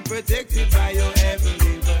 knowing I'm protected by your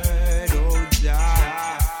heavenly word, oh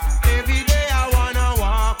Jah. Every day I wanna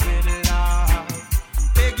walk with love.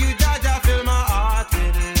 Beg you, Jah, fill my heart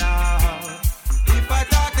with love. If I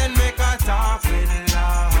talk, then make a talk with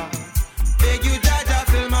love. Beg you, Jah,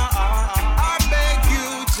 fill my heart. I beg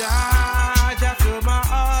you, Jah, fill my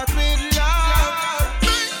heart with love.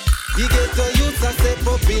 You get to youth a step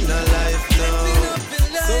up in a life now.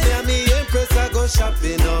 So me and me Empress I go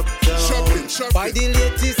shopping uptown. Shopping. Buy the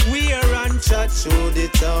latest wear and chat show the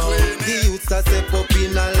town. The youths a step up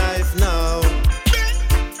in a life now.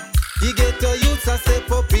 You get to youths a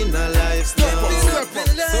step up in a life now.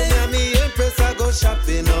 So me and me Empress I go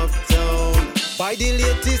shopping uptown. Buy the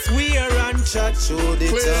latest wear and chat show the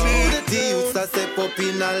town. The youths a step up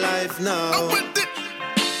in a life now.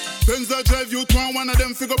 Benz I drive you to one of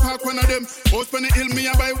them, figure park one of them. House on the hill, me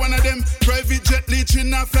I buy one of them. Private jet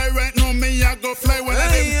leeching I fly right now, me I go fly one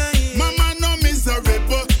of them. Mama no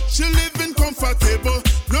miserable, she living comfortable.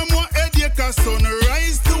 No more headache, cause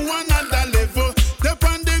sunrise to another level. Step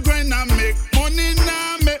on the grind and make money,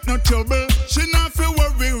 now make no trouble. She not feel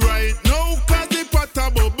worry right now, cause the pot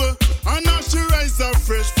a bubble. And now she rise up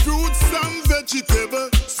fresh fruits and vegetable.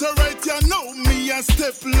 So right you know me a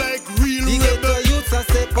step like real rebel. I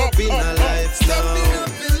step up in a life now.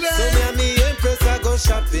 So me and me Empress I go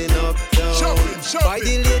shopping uptown. Buy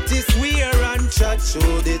the latest wear and chat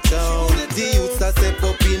show the town. The youths I step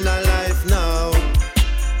up in a life now.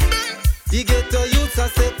 The ghetto youths I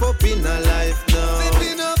step up in a life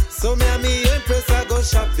now. So me and me Empress I go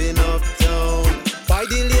shopping uptown. Buy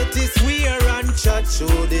the latest wear and chat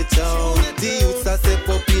show the town. The youths I step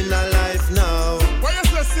up in a life now. Why you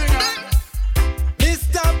still singing?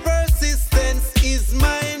 Mr. Persistence is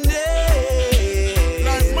my name.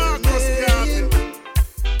 Like Marcus Garvey.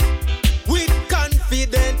 With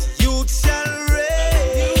confident youth shall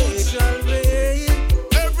reign.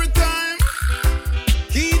 Every time.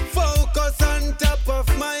 Keep focus on top of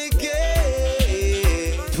my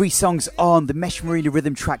game. 3 songs on the Mesh Marina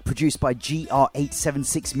rhythm track produced by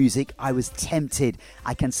GR876 Music. I was tempted,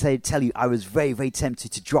 I can tell you, I was very, very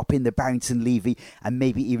tempted to drop in the Barrington Levy and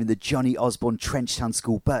maybe even the Johnny Osborne Trenchtown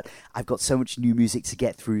School, but I've got so much new music to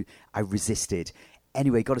get through, I resisted.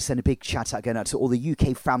 Anyway, got to send a big shout out going out to all the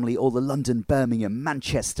UK family, all the London, Birmingham,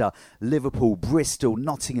 Manchester, Liverpool, Bristol,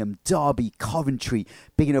 Nottingham, Derby, Coventry,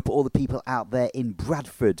 bigging up all the people out there in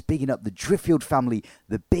Bradford, bigging up the Driffield family,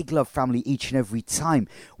 the Big Love family each and every time.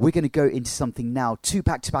 We're going to go into something now, 2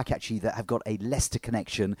 back-to-back actually, that have got a Leicester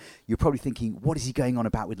connection. You're probably thinking, what is he going on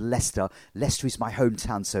about with Leicester? Leicester is my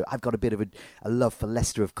hometown, so I've got a bit of a love for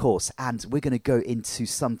Leicester, of course. And we're going to go into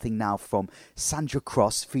something now from Sandra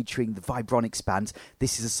Cross featuring the Vibronics Band.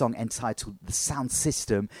 This is a song entitled The Sound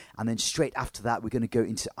System, and then straight after that we're going to go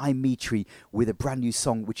into I-Mitri with a brand new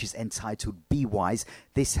song which is entitled Be Wise.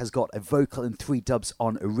 This has got a vocal and 3 dubs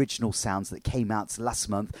on original sounds that came out last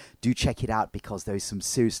month. Do check it out because there is some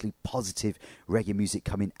seriously positive reggae music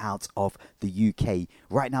coming out of the UK.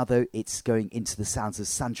 Right now though, it's going into the sounds of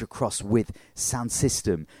Sandra Cross with Sound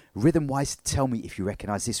System. Rhythm wise, tell me if you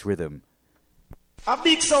recognise this rhythm. A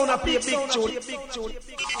big sound, I play a big tune.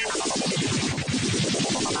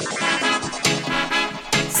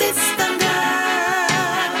 System girl,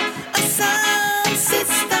 a sound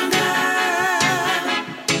system girl.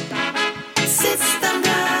 System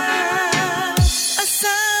girl, a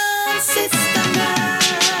sound system girl.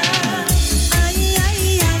 Ay,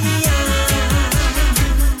 ay, ay, ay.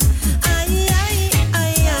 Ay, ay,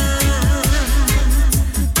 ay, ay.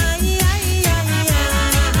 Ay, ay, ay, ay.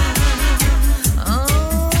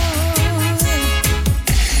 Oh.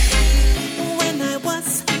 When I was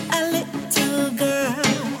a little girl,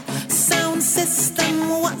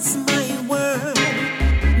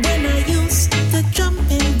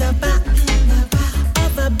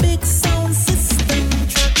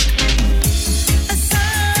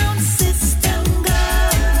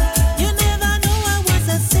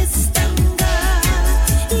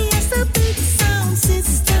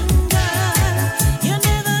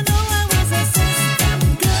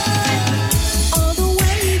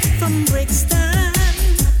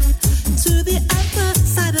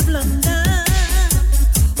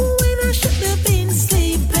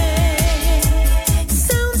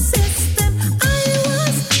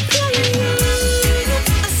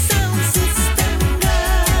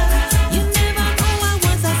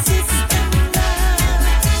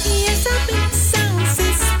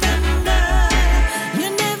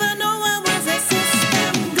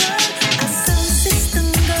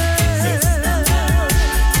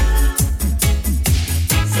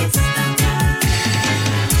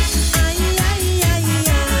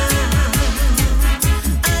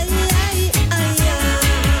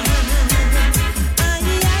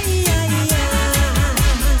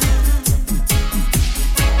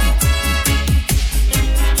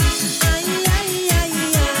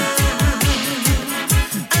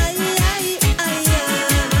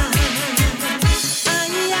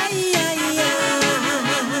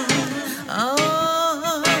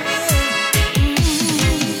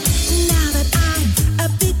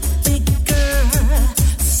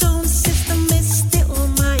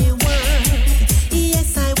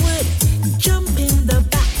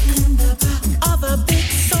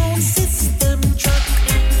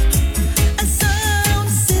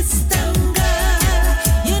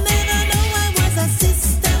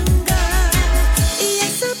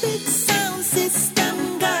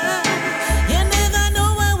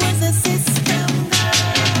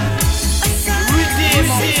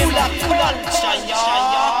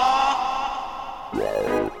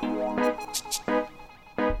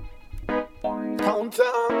 into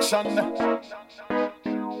action.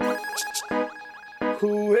 Well,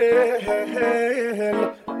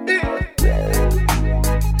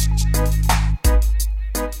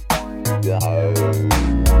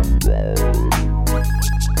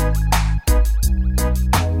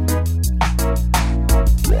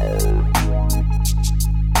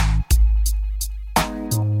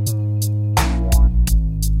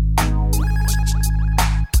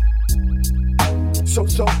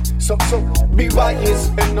 So, be wise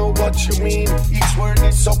and know what you mean. Each word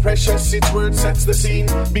is so precious, each word sets the scene.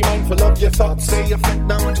 Be mindful of your thoughts, they affect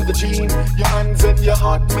down to the gene. Your hands and your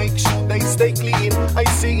heart, make sure they stay clean. I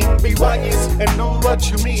sing, be wise and know what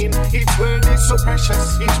you mean. Each word is so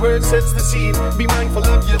precious, each word sets the scene. Be mindful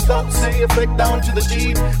of your thoughts, they affect down to the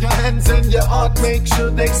gene. Your hands and your heart, make sure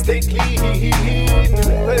they stay clean.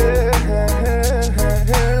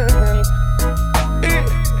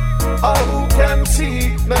 Who can see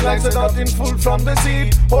the lives are not in full from the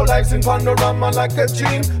seed? Whole lives in panorama like a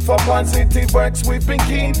dream. For positive works we've been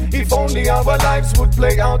keen. If only our lives would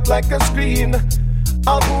play out like a screen.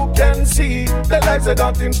 Who can see the lives are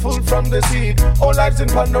not in full from the seed? All lives in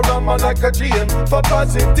panorama like a dream. For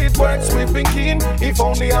positive works we've been keen. If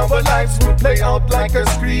only our lives would play out like a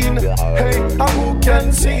screen. Hey, who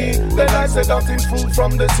can see the lives are not in full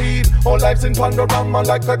from the seed? All lives in panorama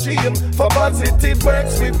like a dream. For positive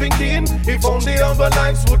works we've been keen. If only our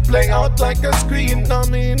lives would play out like a screen. I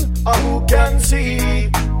mean, who can see?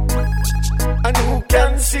 And who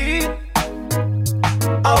can see?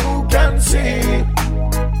 Who can see?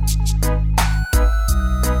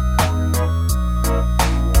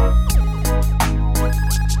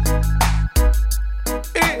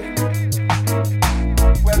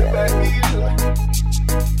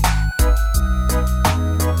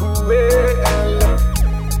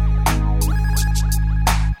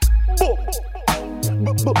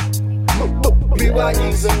 Be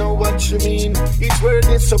wise and know what you mean. Each word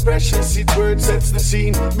is so precious, each word sets the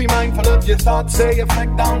scene. Be mindful of your thoughts, they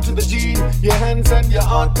affect down to the gene. Your hands and your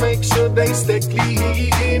heart, make sure they stay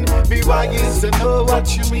clean. Be wise and know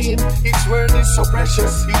what you mean. Each word is so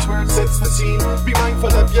precious, each word sets the scene. Be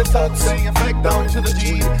mindful of your thoughts, they affect down to the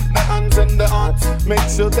gene. The hands and the heart, make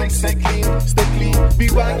sure they stay clean. Stay clean, be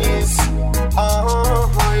wise.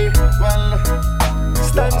 Well,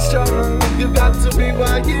 stand strong, you got to be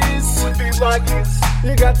wise. Be wise,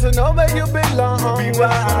 you got to know where you belong. Be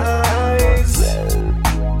wise,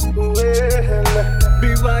 well, be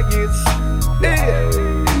wise.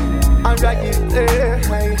 I'm right,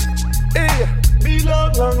 be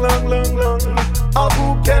long.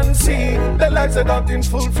 Who can see the lives are not in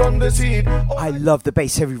full from the seed? I love the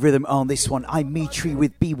bass heavy rhythm on this one. I-Mitri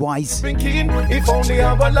with Be Wise. If only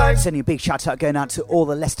our lives. Sending a big shout out going out to all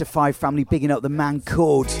the Leicester 5 family, bigging up the man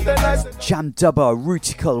called Jam Dubba,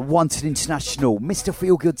 Rutical, Wanted International, Mr.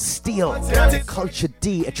 Feelgood Steel, Culture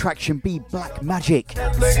D, Attraction B, Black Magic.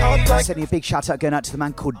 Sending a big shout out going out to the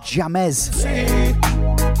man called Jamez.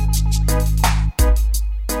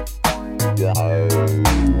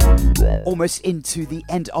 Almost into the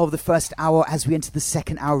end of the first hour. As we enter the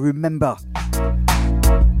second hour, remember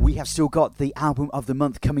we have still got the album of the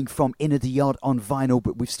month coming from Inner the Yard on vinyl,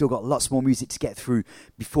 but we've still got lots more music to get through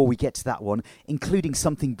before we get to that one, including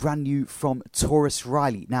something brand new from Tarrus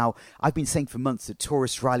Riley. Now, I've been saying for months that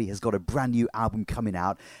Tarrus Riley has got a brand new album coming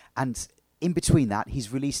out, and in between that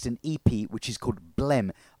he's released an EP which is called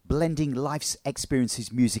Blending Life's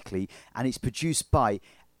Experiences Musically, and it's produced by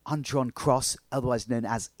Conrad Crystal, otherwise known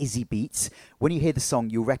as Izzy Beats. When you hear the song,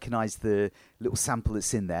 you'll recognise the little sample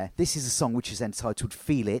that's in there. This is a song which is entitled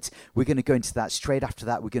Feel It. We're going to go into that. Straight after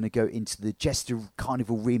that, we're going to go into the Jester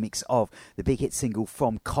Carnival remix of the big hit single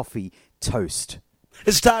from Coffee, Toast.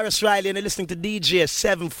 It's Tarrus Riley and you're listening to DJ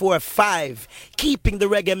 745, keeping the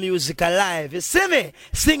reggae music alive. You see me?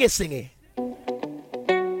 Sing it.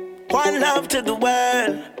 One love to the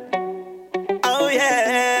world. Oh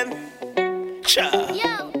yeah. Sure.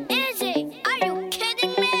 Yo, Izzy, are you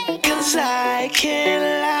kidding me? 'Cause I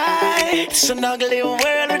can't lie. It's an ugly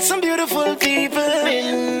world with some beautiful people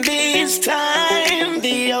in this time.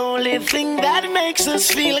 The only thing that makes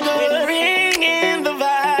us feel good, bringing the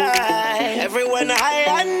vibe. Everyone high,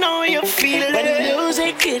 I know you feel it. When the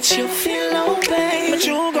music hits, you feel no pain, but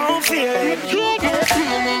you gon' feel it. You gon'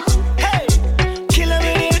 feel it. Hey, kill 'em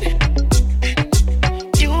with it.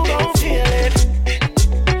 You gon' feel it.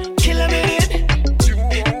 Kill 'em with it.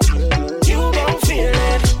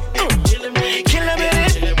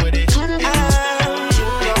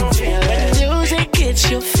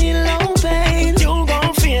 You feel no pain, you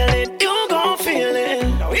gon' feel it, you gon' feel it.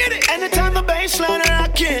 Anytime the bassline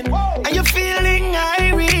rocking, and you're feeling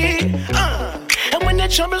Irie, and when the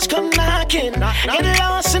troubles come knocking, and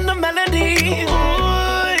lost in the melody.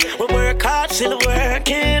 Ooh, we work hard, still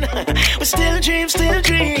working. We still dream, still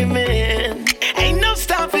dreaming. Ain't no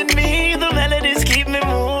stopping me, the melodies keep me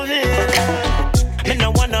moving. Me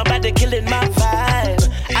no want nobody killing my vibe.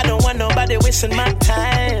 I don't want nobody wasting my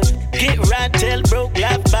time. Get right till broke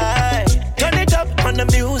life by. Turn it up on the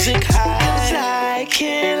music high. 'Cause I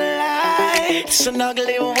can't lie. It's an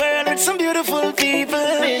ugly world with some beautiful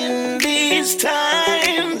people in these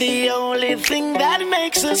times. The only thing that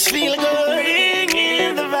makes us feel good, ring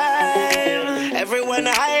in the vibe. Everyone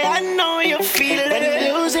high, I know you feel it. When the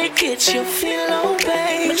music hits, you feel no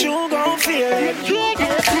pain, but you gon' feel it. You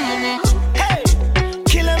gon' feel it. Hey,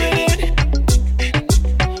 kill 'em with it.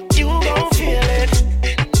 You gon' feel it.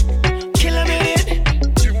 Kill 'em with it.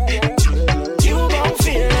 You gon'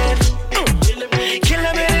 feel it. Kill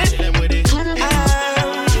 'em with it. You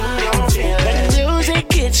gon' feel it. When the music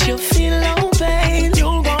hits, you feel no pain. You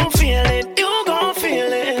gon' feel it. You gon'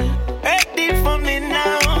 feel it. Ready for me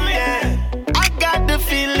now, yeah. I got the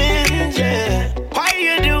feeling, yeah. Why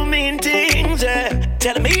you do mean things, yeah.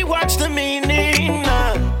 Tell me what's the meaning,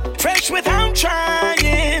 fresh without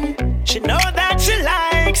trying. She know that she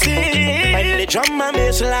likes it. When the drum and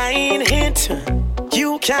bass line hit,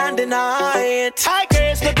 you can't deny it. High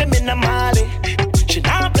Grace looking in the Marley. She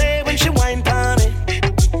not play when she whine pon it.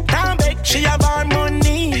 Now beg she have our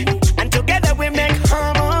money, and together we make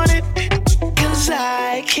harmony. 'Cause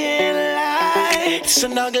I can't lie. It's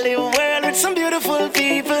an ugly world with some beautiful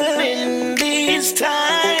people in these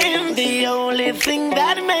times. The only thing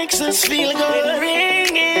that makes us feel good,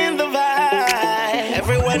 ring in the vibe.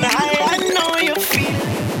 Everyone high, I know you feel.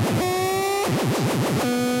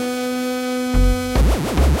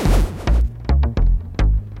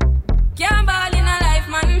 Can't ball in a life,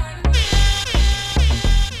 man.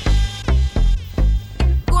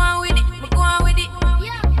 Go on with it, go on with it.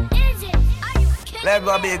 Let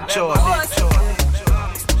go big chore.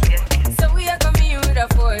 So we are coming with a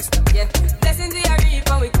force, yeah. Blessings we are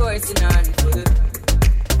reaping, we coursing on full.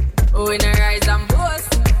 Oh, in a rise and boast.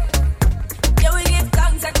 Yeah, we give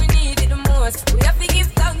thanks like we need it the most. We have to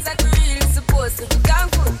give thanks like we really supposed to be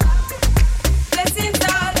thankful. Blessings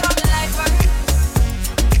all of my life, man.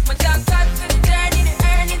 My thank God for the journey, the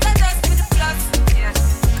earnings, not just for the plus. Yeah.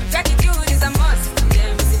 Gratitude is a must.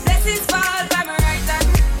 Yeah, we see blessings fall by my right hand.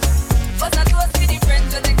 But I toast with the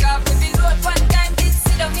friends that take off with the load. One time did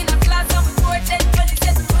sit down in a class and we poured then fully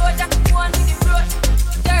set the road. I could go on with the road.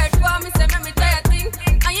 Third for me, say me tired thing.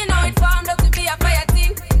 And you know it found out to be a fire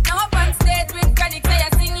thing. Now up on stage with chronic say I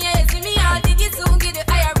sing. Yeah, see me all dig it soon, get the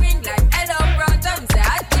higher ring. Like hello, brother, me say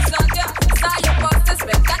I just out ya. Saw your poster,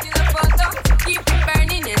 spec that in the photo. Keep it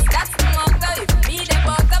burning, yes, that's the motto. If me the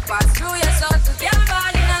butter pass through your soul, to can't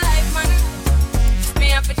ball in a life, man. Me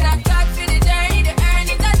have to thank God for the journey, the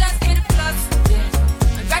earnings, not just for the plus.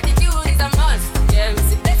 Yeah, and gratitude is a must. Yeah, we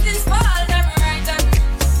see blessings fall down my right hand.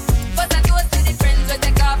 But I toast to the friends where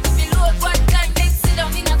take off if you load one time. They sit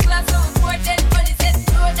down in a class so important. Police set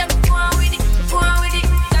the road and go on with it, go on with it.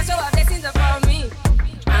 That's how our blessings are for me.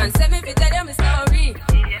 And send me to tell them my story.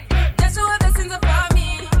 That's how our blessings are for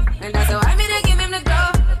me. And that's how I made to give him the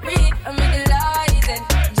glory. I'm in the light and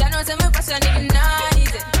Jah knows I'm a passion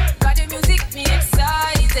ignited. Got the music me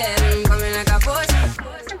excited. Coming like a boss.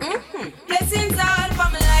 Blessings all for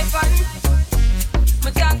my life and my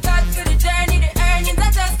thank God for the journey, the earnings,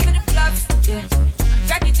 not just for the plus. Yeah,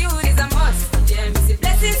 gratitude is a must. Yeah, me see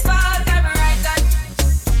blessings fall by my right hand.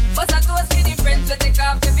 But I toast with the friends we take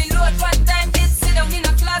off every load. One time did sit down in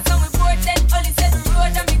a class and we board then only set the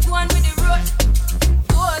road and me go on with the road.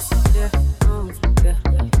 Toast, yeah, yeah.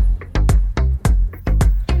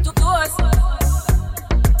 To toast.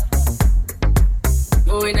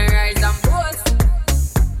 Oh, in a rise and boast.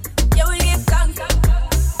 Yeah, we give thanks.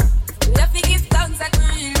 We have to give thanks like we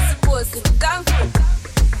really supposed to be thankful.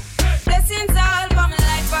 Blessings all for my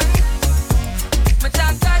life and my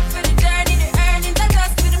thank God for the journey, the earnings, not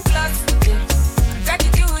just for the plus. Yeah.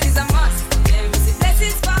 Gratitude is a must. Yeah, we see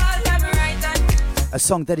blessings fall by my right hand. A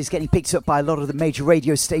song that is getting picked up by a lot of the major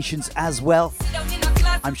radio stations as well.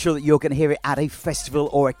 I'm sure that you're going to hear it at a festival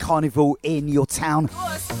or a carnival in your town.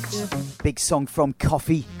 Big song from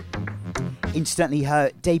Coffee. Incidentally,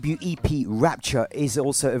 her debut EP, Rapture, is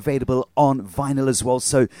also available on vinyl as well,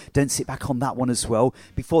 so don't sit back on that one as well.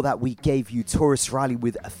 Before that, we gave you Tarrus Riley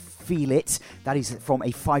with Feel It. That is from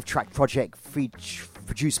a 5-track project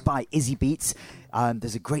produced by Izzy Beats.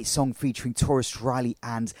 There's a great song featuring Tarrus Riley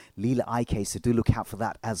and Lila, so do look out for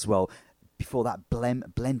that as well. Before that,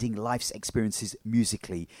 blending life's experiences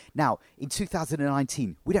musically. Now, in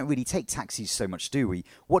 2019, we don't really take taxis so much, do we?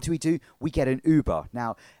 What do? We get an Uber.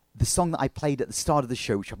 Now, The song that I played at the start of the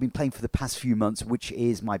show, which I've been playing for the past few months, which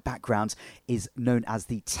is my background, is known as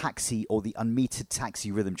the Taxi or the Unmetered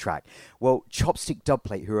Taxi rhythm track. Well, Chopstick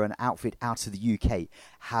Dubplate, who are an outfit out of the UK,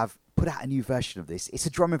 have put out a new version of this. It's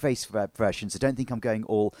a drum and bass version, so don't think I'm going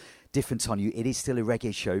all different on you. It is still a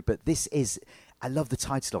reggae show, but this is... I love the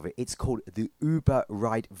title of it. It's called the Uber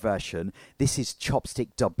Ride version. This is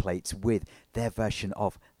Chopstick Dubplates with their version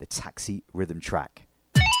of the Taxi rhythm track.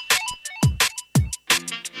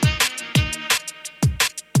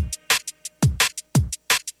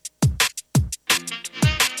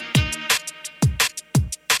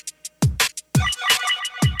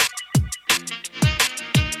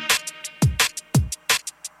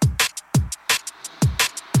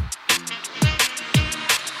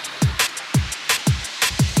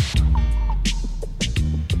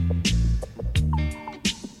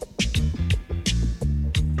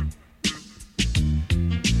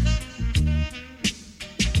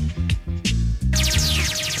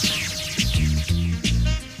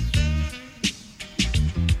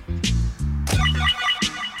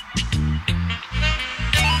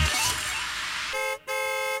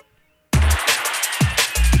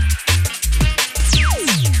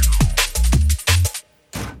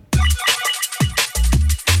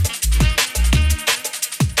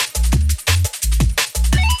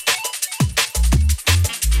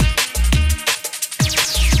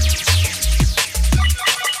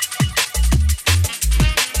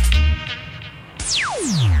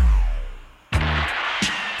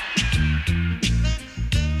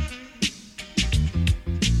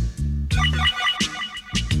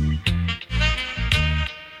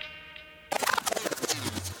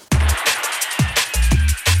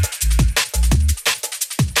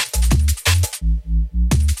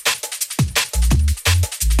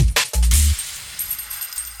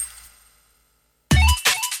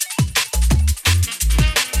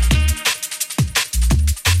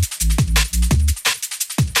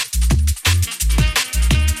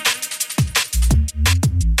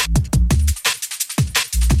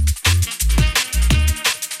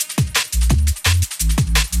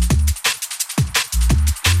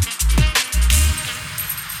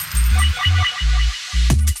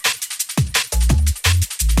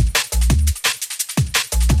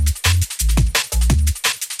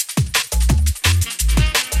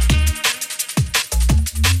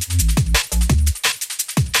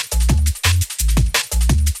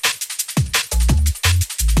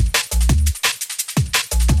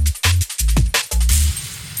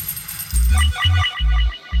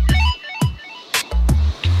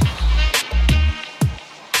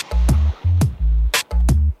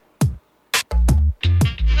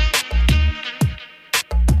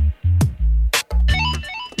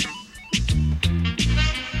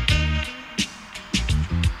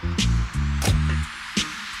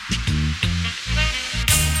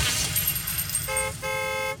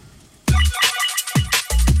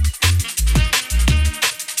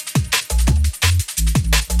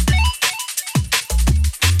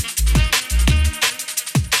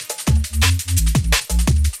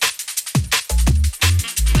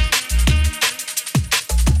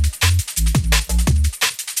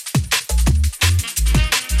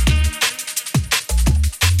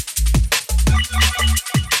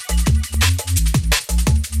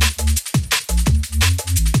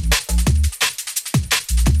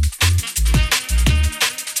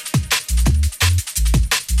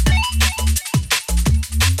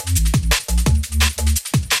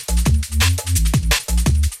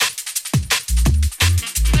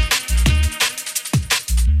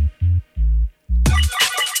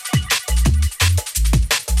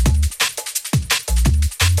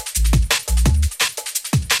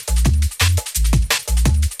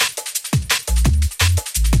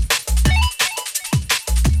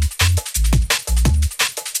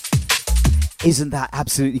 Isn't that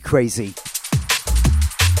absolutely crazy?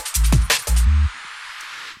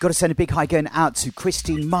 Got to send a big hi going out to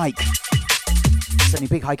Christine Mike. Sending a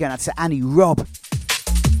big hi going out to Annie Rob.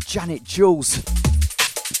 Janet Jules.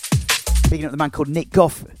 Picking up the man called Nick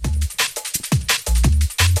Goff.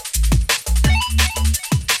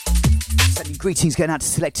 Sending greetings going out to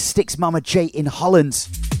Selector Sticks, Mama J in Holland.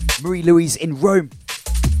 Marie Louise in Rome.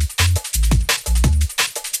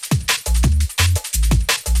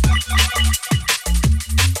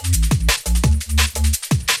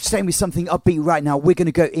 Staying with something upbeat right now, we're going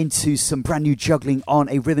to go into some brand new juggling on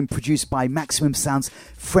a rhythm produced by Maximum Sounds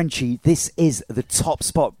Frenchie. This is the Top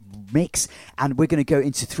Spot mix, and we're going to go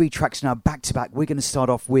into 3 tracks now back to back. We're going to start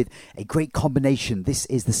off with a great combination. This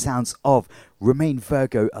is the sounds of Romain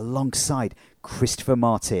Virgo alongside Christopher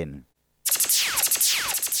Martin.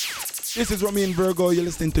 This is Romain Virgo. You're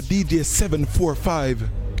listening to DJ 745.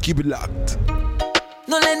 Keep it locked.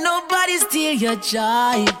 No let nobody steal your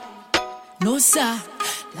joy. No sir,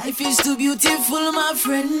 life is too beautiful, my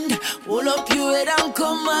friend. Hold up your head and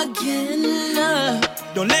come again.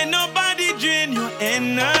 Don't let nobody drain your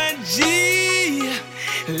energy.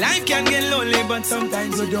 Life can get lonely, but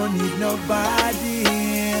sometimes you don't need nobody.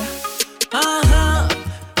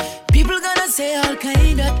 People gonna say all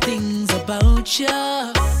kind of things about you,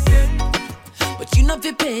 but you not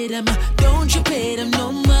fi pay them. Don't you pay them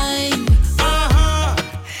no mind.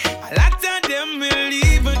 A lot of them will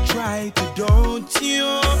even try to doubt you.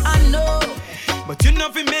 I know, but you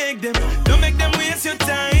not fi make them. Don't make them waste your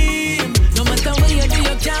time. No matter what you do,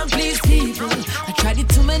 you can't please people. I tried it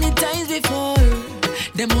too many times before.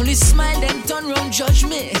 Them only smile, then turn round, judge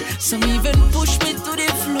me. Some even push me to the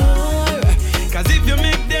floor. Cause if you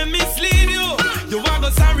make them mislead you, you won't go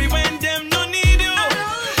sorry when them no need you.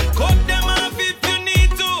 Cut them off if you need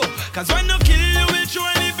to. Cause when you kill you, will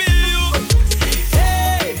surely kill you.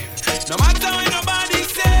 Hey, no matter what nobody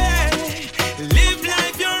say, live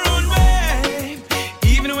life your own way.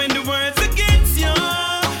 Even when the world's against you.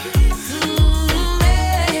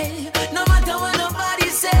 Hey, no matter what nobody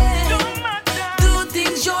say, do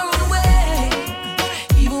things your own way.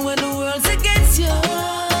 Even when the world's against you.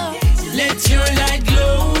 Let your light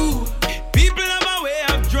glow. People have a way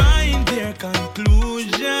of drawing their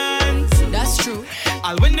conclusions. That's true.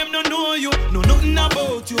 All when them don't know you, know nothing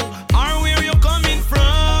about you, or where you're coming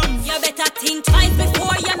from. You better think twice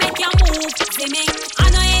before you make your move. See me, I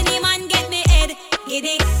know any man get me head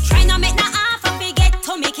giddy. Try not make no half of forget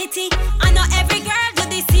to me kitty. I know every girl do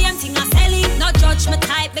the same thing I sell it. No judge my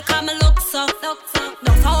type because me look so.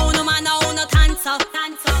 No phone, no man, no tan so.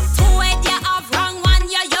 Two head you have wrong one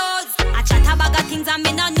you use. I chat about things I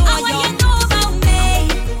me no know. How you know about me?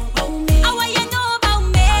 How you know about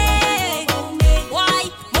me? Why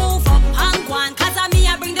move up and go on? Cause I me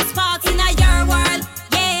I bring the spark in your world.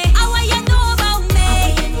 Yeah. How you know about me?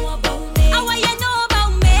 How you know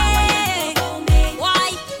about me? Why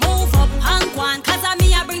move up and go on? Cause I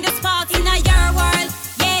me I bring the spark in your world.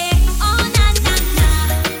 Yeah. Oh na na na.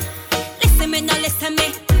 Listen me, no listen me.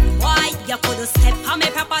 Why you could step on my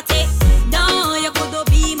property? No, you could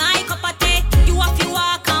be my cup of tea. You have to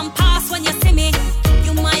walk and pass when you see me.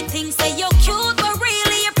 You might think say you're cute, but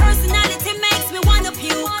really your personality makes me wanna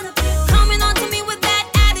puke. Coming on to me with that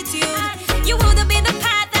attitude, you would be the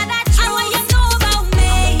path that I choose. How you know about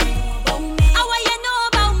me? How you know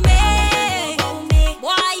about me?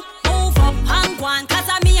 Why move up and go on? Cause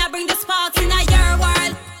I me I bring the spark in your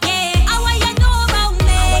world. Yeah. How you know about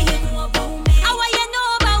me? How you know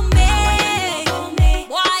about me?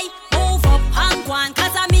 Why move up and go on?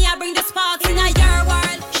 Cause I me I bring the spark in your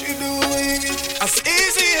world. She doing it as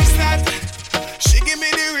easy as that. She give me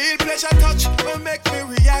the real pleasure touch, will make me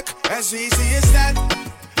react as easy as that.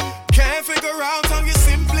 Can't figure out how you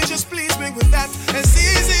simply just please me with that. As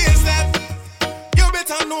easy as that. You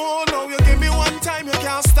better know, no, you give me one time, you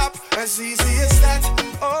can't stop. As easy as that.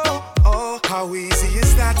 Oh, how easy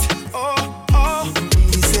is that? Oh,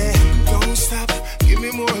 easy. Don't stop, give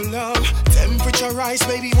me more love. Temperature rise,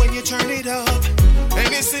 baby, when you turn it up. And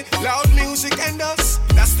you see, loud music and us,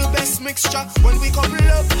 that's the best mixture when we couple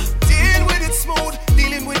up. Deal with it smooth,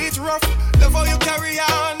 dealing with it rough. Love how you carry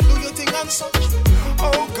on, do your thing and such.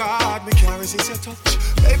 Oh God, me can't resist your touch.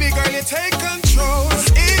 Baby girl, you take control. As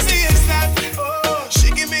easy as that. Oh, she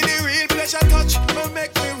give me the real pleasure touch, will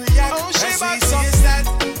make me react. Oh, as easy as that.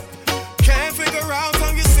 Can't figure out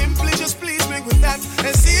how you simply just please me with that.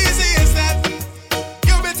 As easy as that.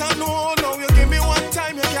 You better know, no, you give me one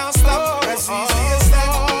time, you can't stop. As easy as that.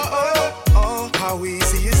 Oh, how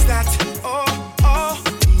easy is that? Oh,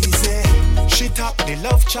 easy. She top the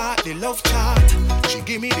love chart. She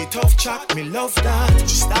give me the tough chat, me love that.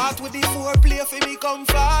 She start with the foreplay for me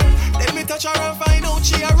comfort. Then me touch her and find out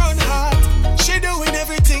she a run hard. She doing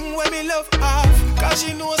everything when me love her. Cause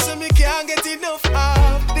she knows so me can't get enough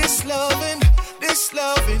of this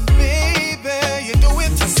loving, baby. You do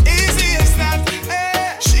it as easy as that.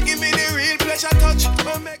 Hey, she give me the real pleasure touch.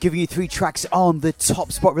 Giving you 3 tracks on the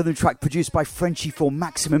top spot rhythm track produced by Frenchie for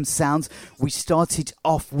Maximum Sounds. We started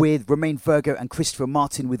off with Romain Virgo and Christopher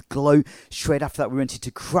Martin with Glow. Straight after that we went into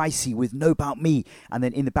Krysie with Know About Me. And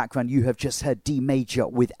then in the background you have just heard D-Major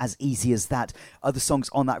with As Easy As That. Other songs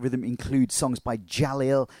on that rhythm include songs by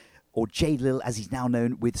Jalil, or J-Lil as he's now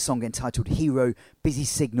known, with a song entitled Hero, Busy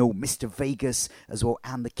Signal, Mr. Vegas as well,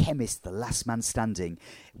 and The Chemist, The Last Man Standing.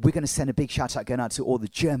 We're going to send a big shout out going out to all the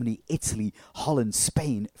Germany, Italy, Holland,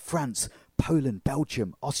 Spain, France, Poland,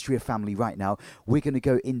 Belgium, Austria family right now. We're going to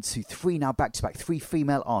go into 3 now, back-to-back, 3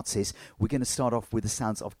 female artists. We're going to start off with the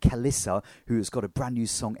sounds of Kiddus I, who has got a brand new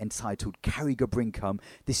song entitled Carry Go Bring Come.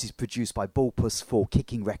 This is produced by Bullpuss for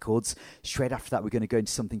Kicking Records. Straight after that, we're going to go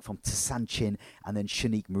into something from Tsanchin and then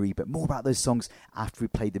Shanique Marie. But more about those songs after we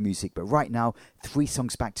play the music. But right now, 3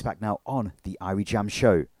 songs back-to-back now on the Irie Jamms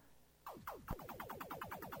Show.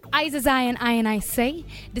 I's I and I say,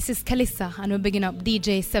 this is Kiddus I, and we're bigging up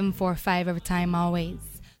DJ 745 every time, always.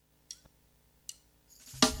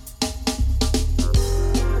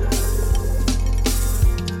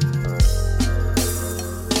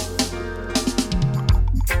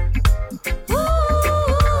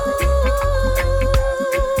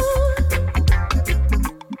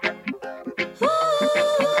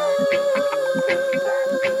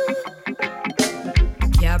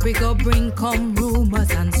 We go bring come rumors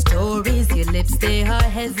and stories. Your lips they are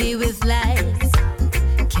heavy with lies.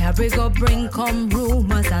 Carry go bring come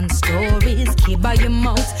rumors and stories. Keep by your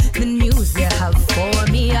mouth the news you have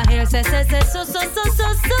for me. I hear say so. That's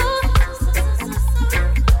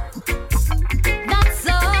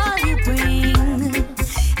all you bring,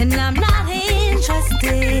 and I'm not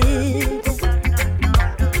interested.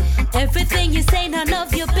 Everything you say, none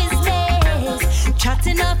of your business.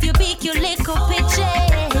 Chatting off your beak, you lick up pitches.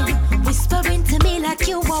 Whispering to me like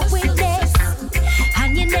you a witness,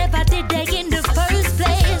 and you never did that in the first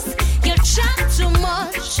place. You chat too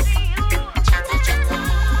much.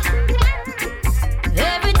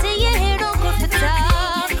 Everything you hear don't go for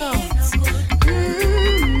tacos.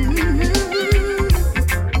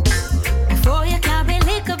 Before you carry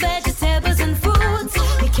liquor, vegetables and fruits,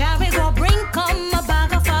 you carry go bring come a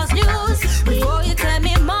bag of false news. Before you tell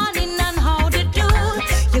me morning and how to do,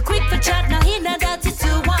 you quick for chat now in a dirty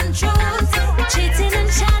to one truth. Cheating and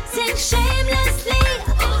chatting shamelessly.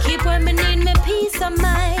 Keep women in my peace of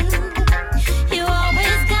mind. You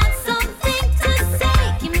always got something to say.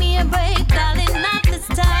 Give me a break, darling, not this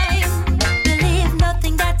time. Believe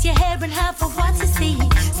nothing that you hear and half of what you see.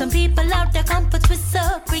 Some people out there comfort with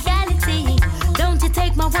reality. Don't you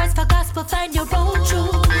take my words for gospel, find your own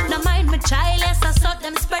truth. Now mind my child, yes, I saw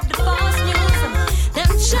them spread the false news.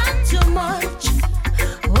 Them chat too much.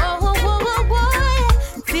 Whoa.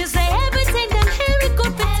 Feels like everything them hear it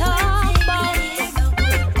could be talk about.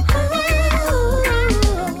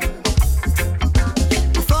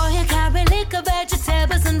 Before you carry liquor,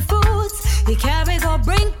 vegetables and fruits, you carry go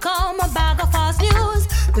bring come a bag of false news.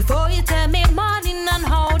 Before you tell me morning and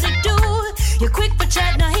how to do, you quick for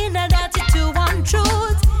chat now in a dirty to one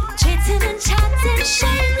truth. Cheating and chatting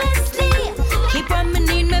shamelessly. Keep running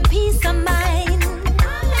in my peace of mind.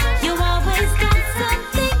 You always got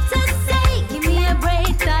something to say. Give me a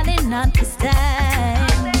break, darling, not this time.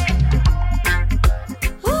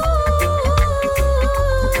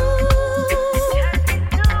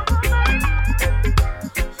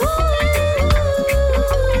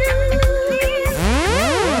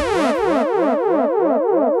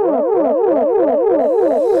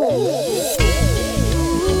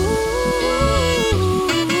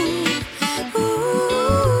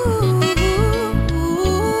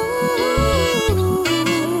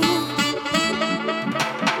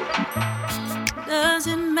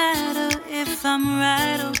 Doesn't matter if I'm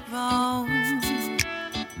right or wrong.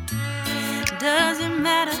 Doesn't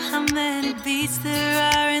matter how many beats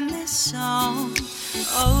there are in this song.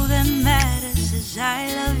 All that matters is I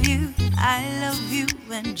love you,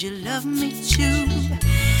 and you love me too.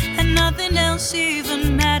 And nothing else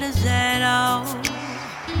even matters at all.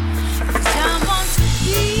 'Cause I want to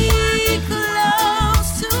be close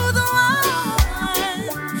to the one I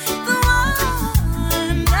love.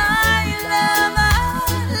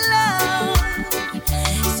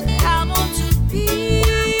 So I want to be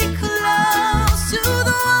close to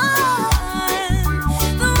the one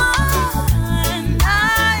I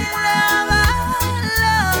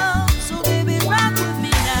love. So baby, rock with me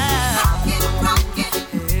now. Rock it.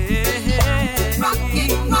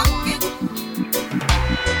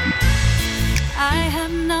 I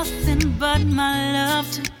have nothing but my love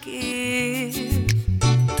to give,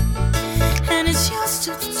 and it's yours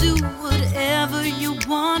to do whatever you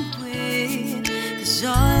want with. 'Cause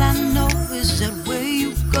all I know is that where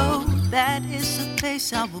you go, that is the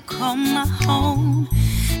place I will call my home.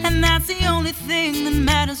 And that's the only thing that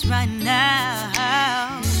matters right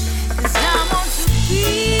now. 'Cause I want to be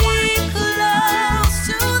close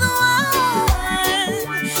to the one I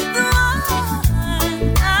love.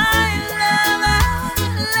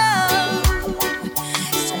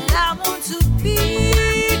 Said I want to be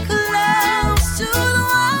close to the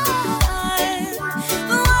one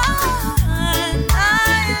I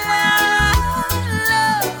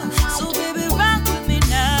love. So baby,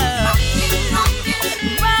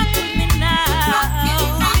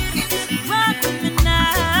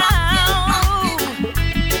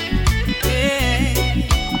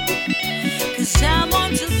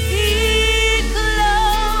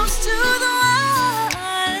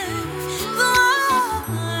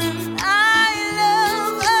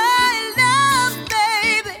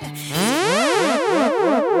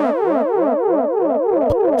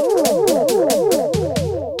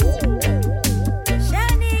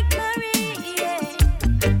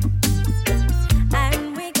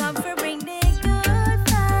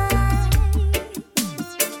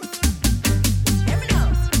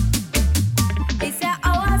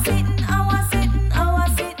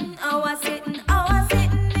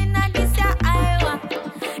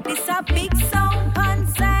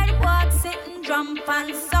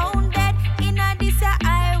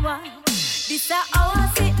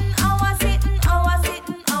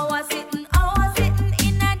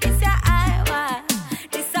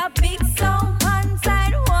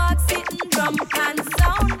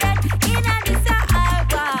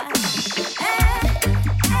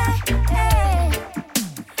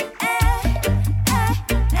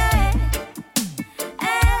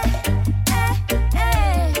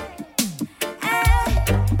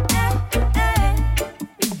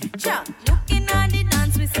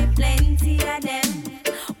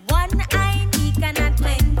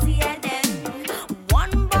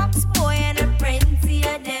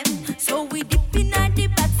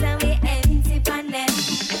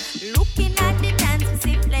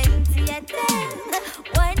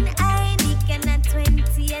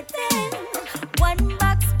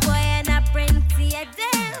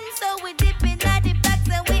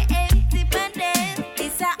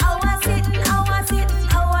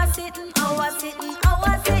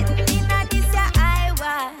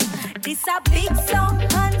 This a big sound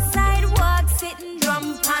on sidewalk, sitting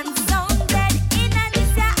drum pan sound dead in a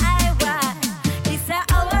this a highway. This a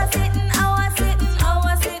our sitting, our sitting,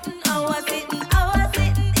 our sitting, our sitting, our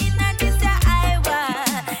sitting in a this a highway.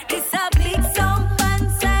 This a big sound on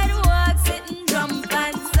sidewalk, sitting drum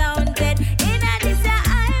pan sound dead in a this a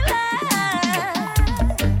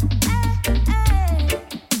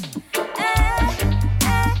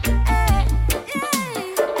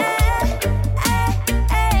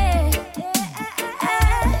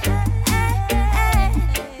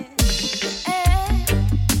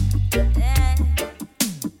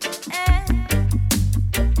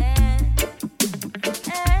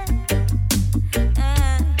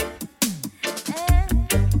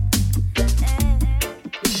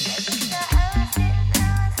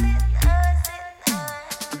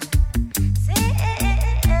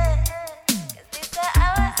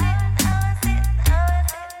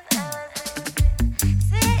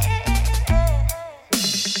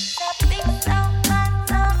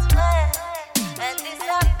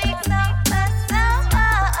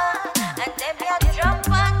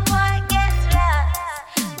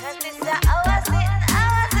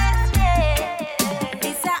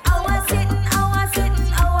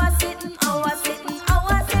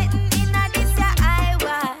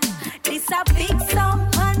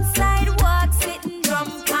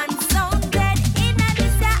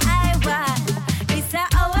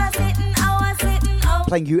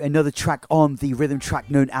Playing you another track on the rhythm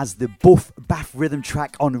track known as the Buff Baff Rhythm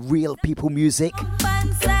track on Real People Music.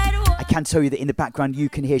 I can tell you that in the background you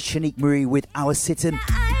can hear Shanique Marie with Our Sitten.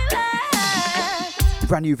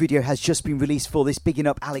 Brand new video has just been released for this, bigging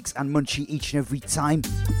up Alex and Munchie each and every time.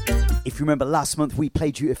 If you remember last month we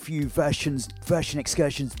played you a few version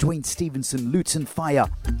excursions, Dwayne Stevenson, Lutan Fyah,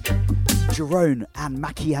 Jerome and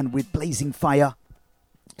Makian with Blazing Fire.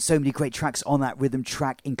 So many great tracks on that rhythm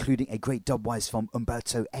track, including a great dubwise from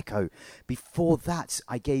Umberto Eco. Before that,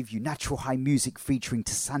 I gave you Natural High Music featuring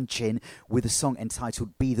Tasanchin with a song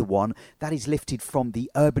entitled Be The One. That is lifted from the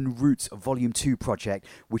Urban Roots Volume 2 project,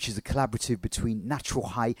 which is a collaborative between Natural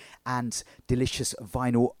High and Delicious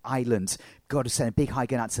Vinyl Island. Got to send a big hi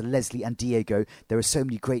going out to Leslie and Diego. There are so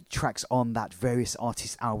many great tracks on that various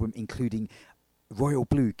artists album, including Royal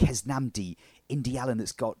Blue, Kes Namdi, Indy Allen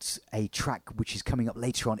that's got a track which is coming up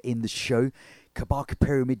later on in the show. Kabaka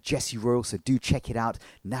Pyramid, Jesse Royal, so do check it out.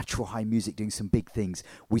 Natural High Music doing some big things.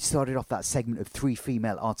 We started off that segment of 3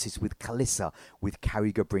 female artists with Kalissa with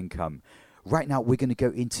Carriga Brinkum. Right now we're going to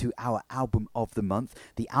go into our album of the month.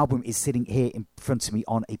 The album is sitting here in front of me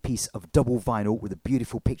on a piece of double vinyl with a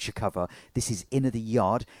beautiful picture cover. This is Inner the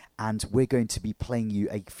Yard, and we're going to be playing you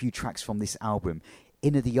a few tracks from this album.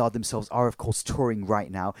 Inner the Yard themselves are, of course, touring right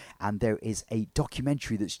now, and there is a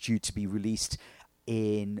documentary that's due to be released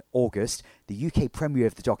in August. The UK premiere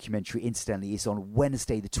of the documentary, incidentally, is on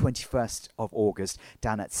Wednesday, the 21st of August,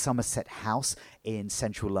 down at Somerset House in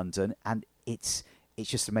central London, and it's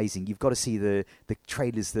just amazing. You've got to see the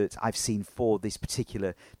trailers that I've seen for this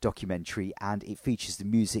particular documentary, and it features the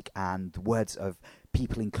music and the words of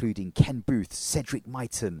people including Ken Boothe, Cedric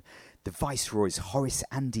Myton, the Viceroys, Horace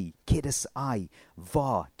Andy, Kiddus I,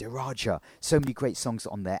 VAR, Deraja. So many great songs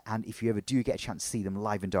on there, and if you ever do get a chance to see them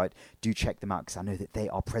live and direct, do check them out because I know that they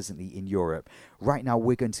are presently in Europe. Right now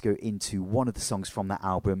we're going to go into one of the songs from that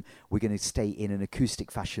album. We're going to stay in an acoustic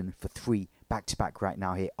fashion for 3 back-to-back right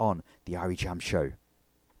now here on the Irie Jamms Show.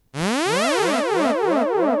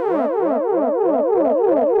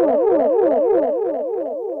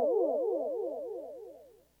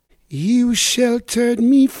 You sheltered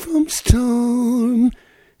me from storm,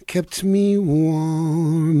 kept me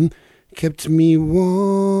warm, kept me warm.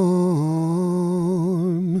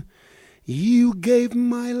 You gave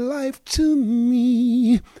my life to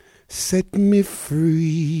me, set me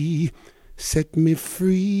free, set me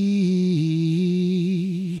free.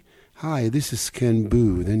 Hi, this is Ken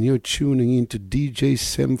Boothe, and you're tuning into DJ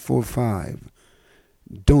 745.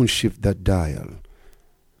 Don't shift that dial.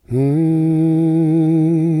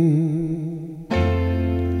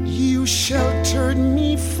 You sheltered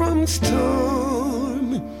me from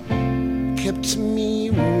storm, kept me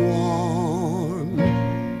warm,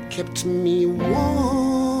 kept me warm.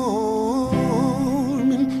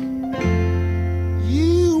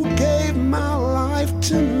 You gave my life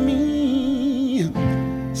to me,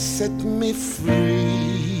 set me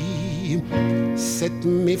free, set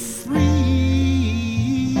me free.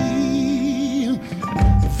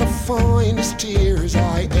 The finest tears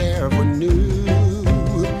I ever knew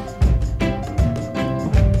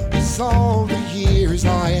is all the years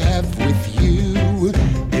I have with you,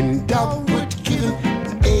 and I would give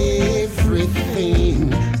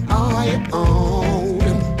everything I own,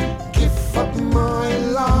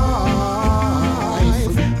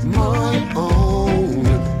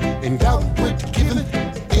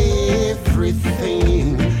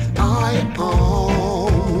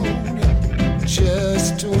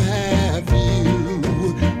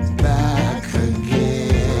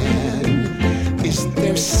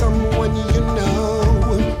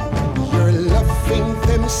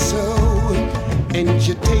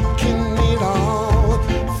 you're taking it all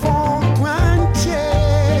for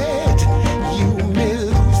granted. You may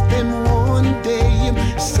lose them one day,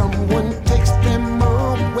 someone takes them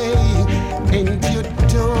away, and you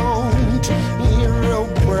don't hear a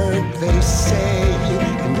word they say.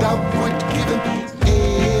 And I would give them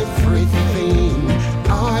everything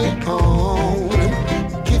I own,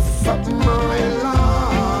 give up my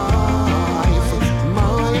life,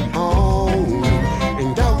 my own,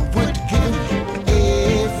 and I would give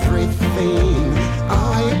everything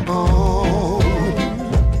I own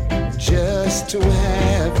just to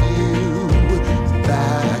have you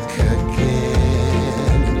back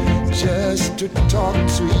again, just to talk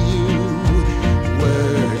to you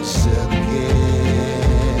words again.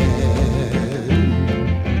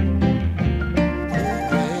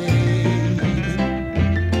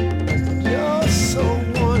 You're so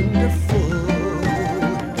wonderful.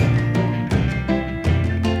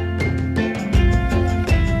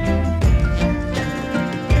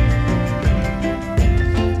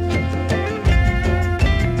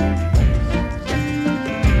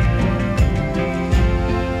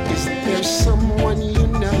 Is there someone you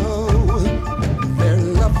know, they're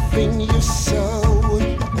loving you so,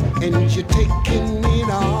 and you're taking it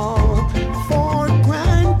all for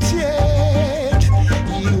granted?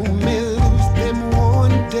 You may lose them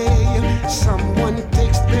one day, someone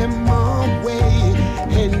takes them away,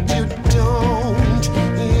 and you don't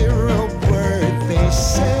hear a word they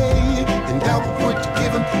say. And I would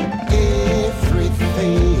give them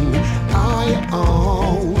everything I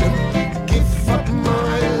own, give up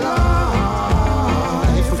my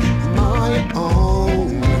life, my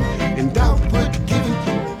own, and I would give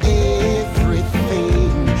them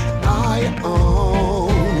everything I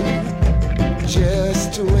own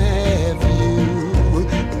just to have you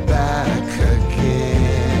back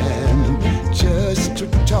again, just to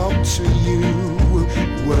talk to you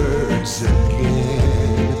words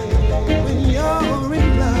again. When you're in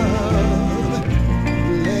love,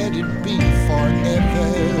 let it be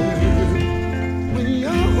forever. When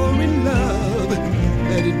you're in love,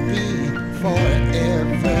 let it be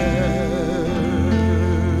forever.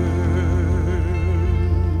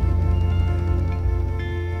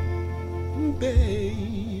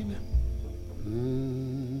 Babe.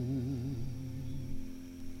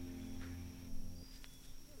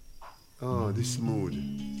 Oh, this mood.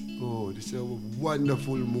 Oh, this is a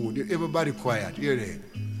wonderful mood. Everybody quiet, hear that?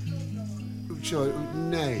 Sure,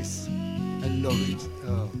 nice. I love it.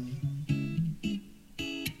 Oh.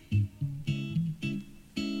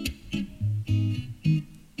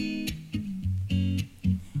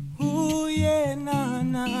 Ooh, yeah, na,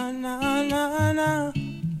 na, na, na, na.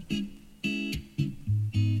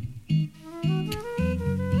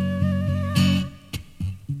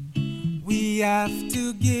 We have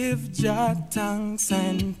to give Jah thanks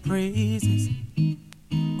and praises.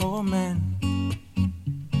 Oh man.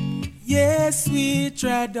 Yes, we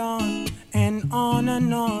tread on and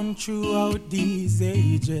on throughout these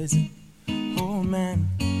ages. Oh man.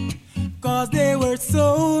 'Cause there were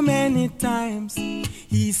so many times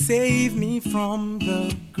He saved me from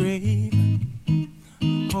the grave.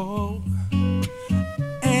 Oh.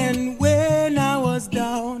 And when I was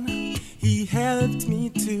down, He helped me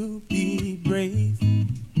to be brave.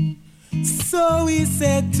 So He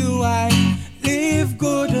said to I, live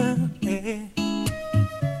good, eh.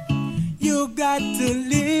 You got to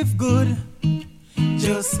live good,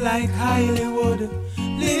 just like Hollywood.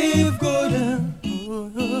 Live good,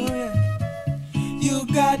 oh, yeah. You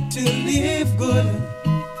got to live good,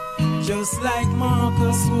 just like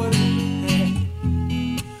Marcus would. eh.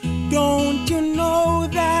 Don't you know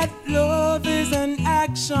that love is an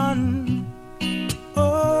action?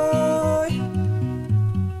 Oh,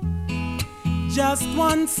 just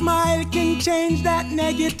one smile can change that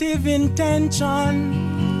negative intention.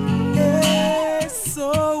 Yes,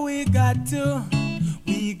 so we got to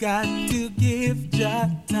give Jah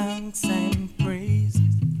thanks and praise.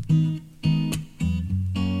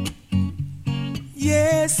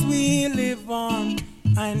 Yes, we live on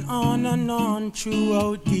and on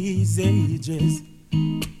throughout these ages.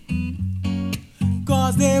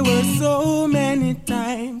 'Cause there were so many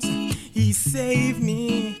times He saved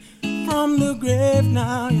me from the grave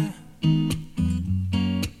now, yeah.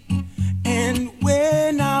 And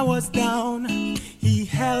when I was down, He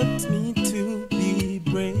helped me to be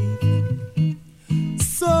brave.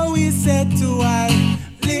 So He said to I,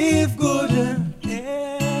 live good,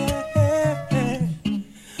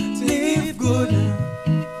 live good,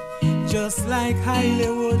 just like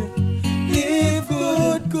Hollywood. Live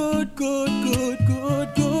good, good, good, good, good,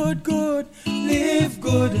 good, good. Live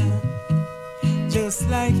good, just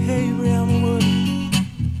like Abraham would.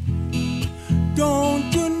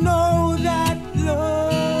 Don't you know that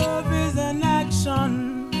love is an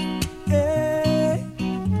action? Hey.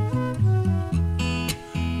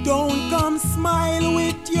 Don't come smile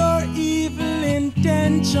with your evil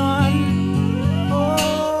intention.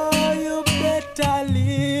 Oh, you better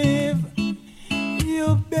live. You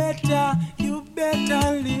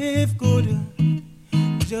better live good.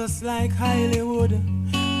 Just like Hollywood.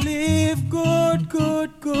 Live good,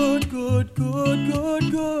 good, good, good, good,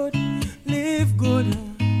 good, good. Live good.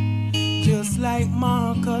 Just like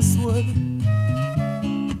Marcus would.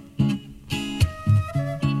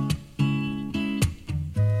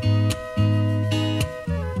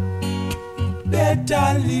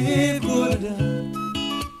 Better live good.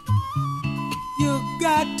 You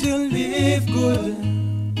got to live good.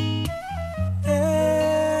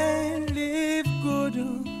 Hey, live good.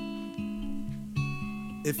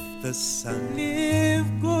 If the sun live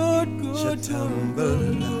good, should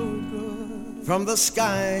tumble from the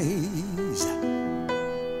skies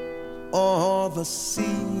or the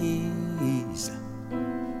seas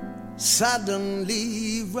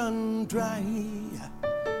suddenly run dry,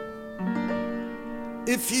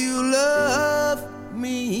 if you love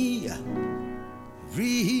me,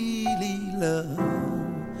 really love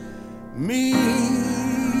me,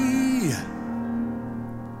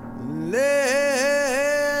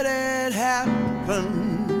 let it happen.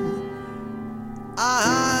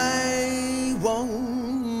 I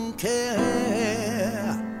won't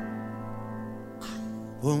care.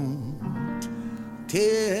 Won't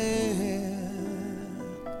care.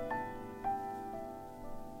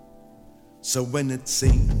 So when it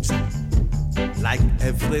seems like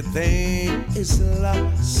everything is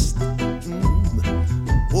lost,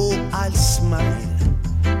 oh, I'll smile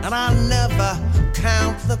and I'll never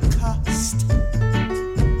count the cost.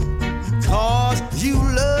 'Cause you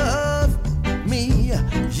love me,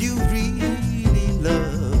 you really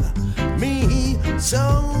love me. So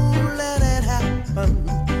let it happen,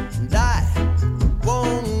 and I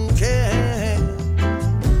won't care.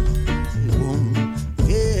 Won't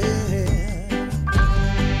care.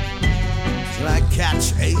 Shall I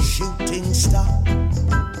catch a shooting star?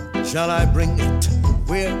 Shall I bring it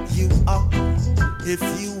where you are? If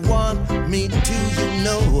you want me to, you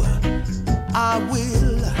know I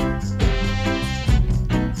will.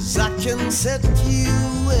 'Cause I can set you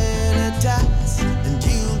in a task, and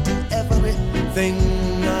you'll do everything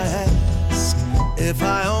I ask. If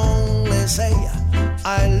I only say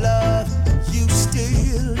I love you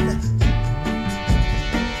still.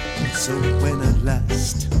 So when at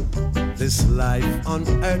last this life on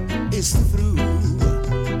earth is through,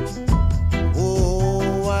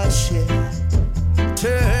 oh, I'll share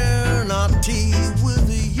eternity with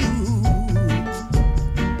you.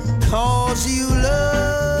 'Cause you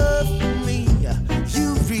love me, you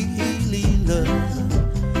really love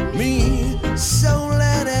me. So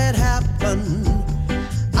let it happen,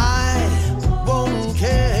 I won't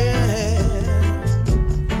care.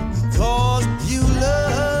 'Cause you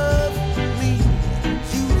love me,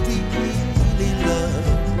 you really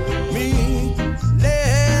love me.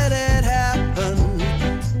 Let it happen,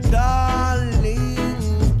 darling.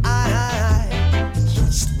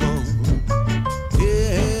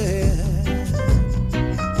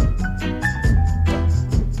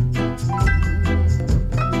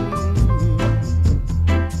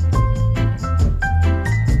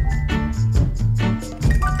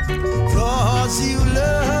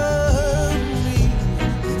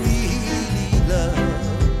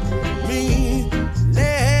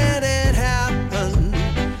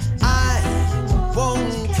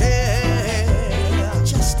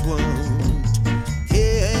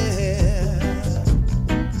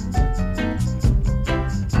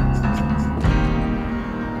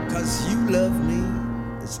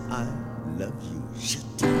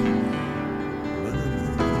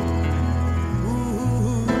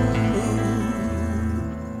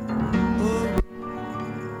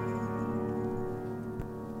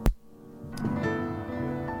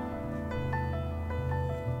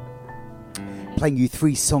 Playing you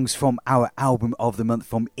 3 songs from our album of the month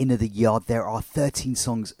from Inner the Yard. There are 13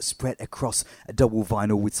 songs spread across a double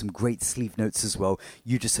vinyl with some great sleeve notes as well.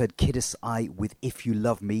 You just heard Kiddus I with If You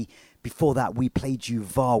Love Me. Before that, we played you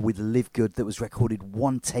VAR with Live Good, that was recorded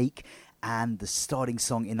one take. And the starting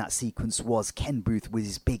song in that sequence was Ken Boothe with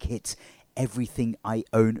his big hit Everything I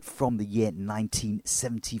Own from the year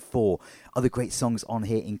 1974. Other great songs on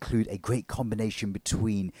here include a great combination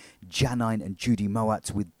between Janine and Judy Moat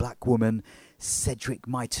with Black Woman, Cedric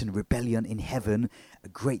Myton, Rebellion in Heaven, a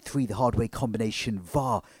great 3 The Hard Way combination,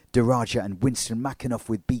 VAR Daraja and Winston Mackenoff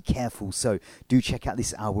with Be Careful. So do check out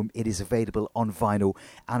this album. It is available on vinyl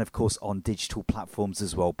and of course on digital platforms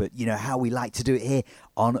as well. But you know how we like to do it here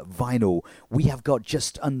on vinyl. We have got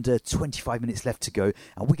just under 25 minutes left to go,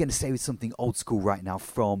 and we're going to stay with something old school right now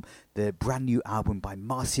from the brand new album by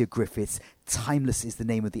Marcia Griffiths. Timeless is the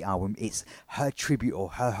name of the album. It's her tribute or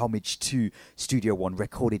her homage to Studio One,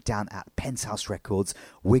 recorded down at Penthouse Records.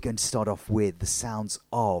 We're going to start off with the sounds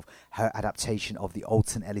of her adaptation of the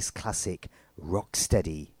Alton Ellis classic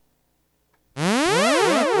Rocksteady.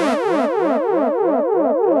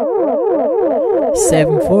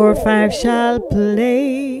 745 shall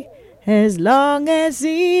play as long as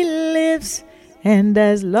he lives, and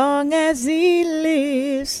as long as he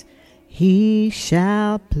lives, he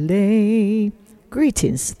shall play.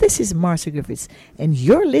 Greetings, this is Marcia Griffiths, and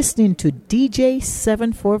you're listening to DJ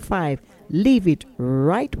 745. Leave it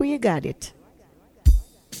right where you got it.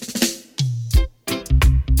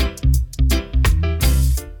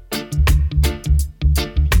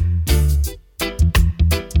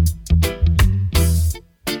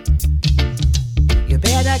 You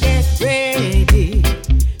better get ready,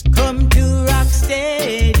 come to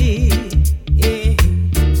Rocksteady. Yeah.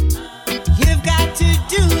 You've got to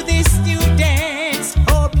do this new dance,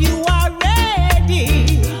 hope you are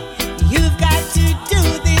ready. You've got to do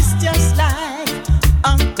this just like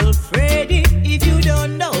Uncle Freddie. If you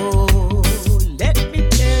don't know, let me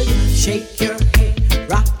tell you. Shake your head,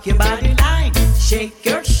 rock your body line, shake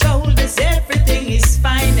your shoulders, everything is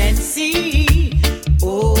fine and see.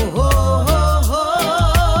 Oh, oh, oh,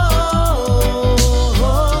 oh,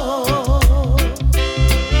 oh.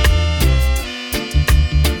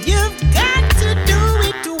 You've got to do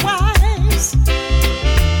it wise,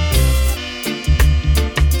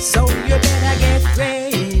 so you better get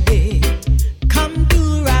ready. Come to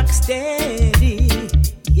Rocksteady,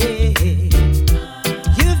 yeah.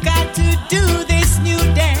 You've got to do this new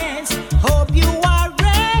dance. Hope you are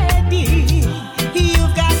ready.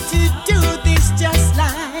 You've got to do this just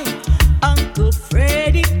like Uncle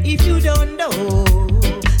Freddie. If you don't know,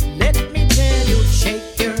 let me tell you.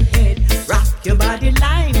 Shake your head, rock your body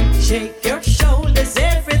line, shake your shoulders,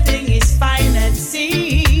 everything is fine and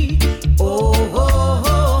see. Oh, oh,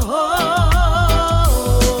 oh, oh,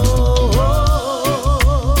 oh.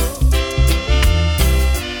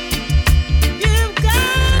 You've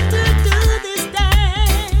got to do this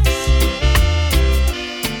dance.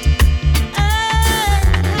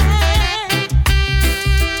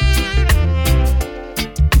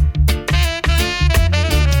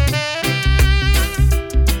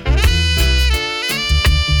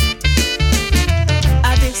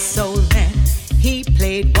 This soul man, he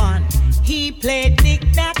played one. He played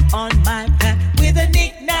knick-knack on my back. With a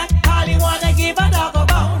knick-knack, Polly wanna give a dog a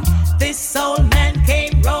bone. This soul man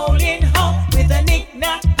came rolling home. With a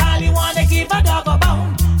knick-knack, Polly wanna give a dog a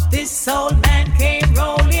bone. This soul man came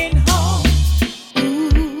rolling home.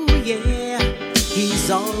 Ooh, yeah.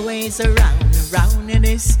 He's always around in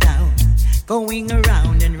this town. Going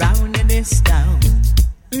around and round in this town.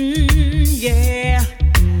 Yeah.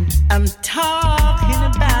 I'm talking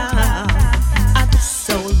about the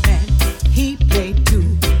soul man. He played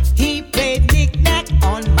two. He played knick-knack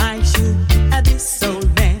on my shoe. This soul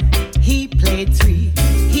man. He played three.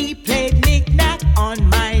 He played knick-knack on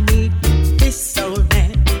my knee. This soul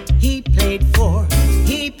man. He played four.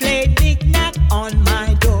 He played knick-knack on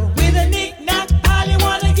my door. With a knick-knack, Polly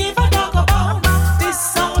wanna give a dog a bone. This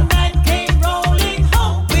soul man came rolling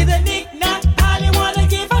home. With a knick-knack, Polly wanna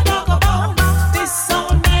give a dog a bone. This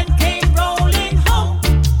soul man came rolling home.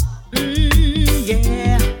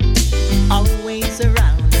 Yeah. Always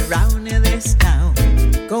around in this town.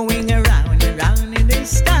 Going around and round in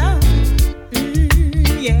this town.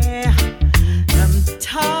 Yeah. I'm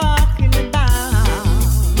talking about.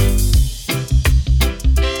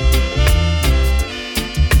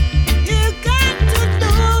 You got to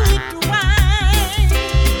do it right.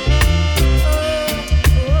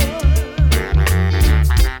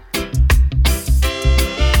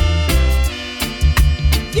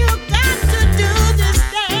 You got to do this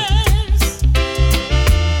dance.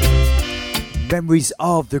 Memories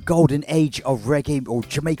of the golden age of reggae or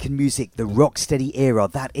Jamaican music, the Rocksteady era.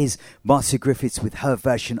 That is Marcia Griffiths with her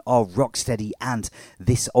version of Rocksteady and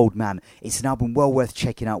This Old Man. It's an album well worth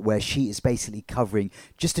checking out, where she is basically covering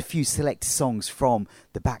just a few select songs from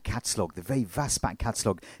the back catalogue, the very vast back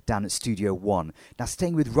catalogue down at Studio One. Now,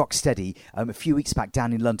 staying with Rocksteady, a few weeks back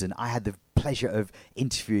down in London, I had the pleasure of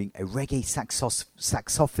interviewing a reggae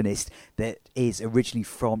saxophonist that is originally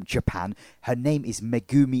from Japan. Her name is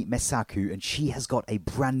Megumi Mesaku, and she has got a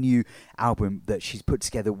brand new album that she's put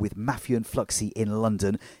together with Mafia and Fluxy in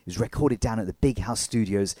London. It was recorded down at the Big House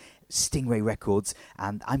Studios, Stingray Records,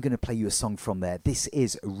 and I'm going to play you a song from there. This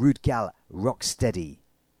is Rude Gal Rock Steady.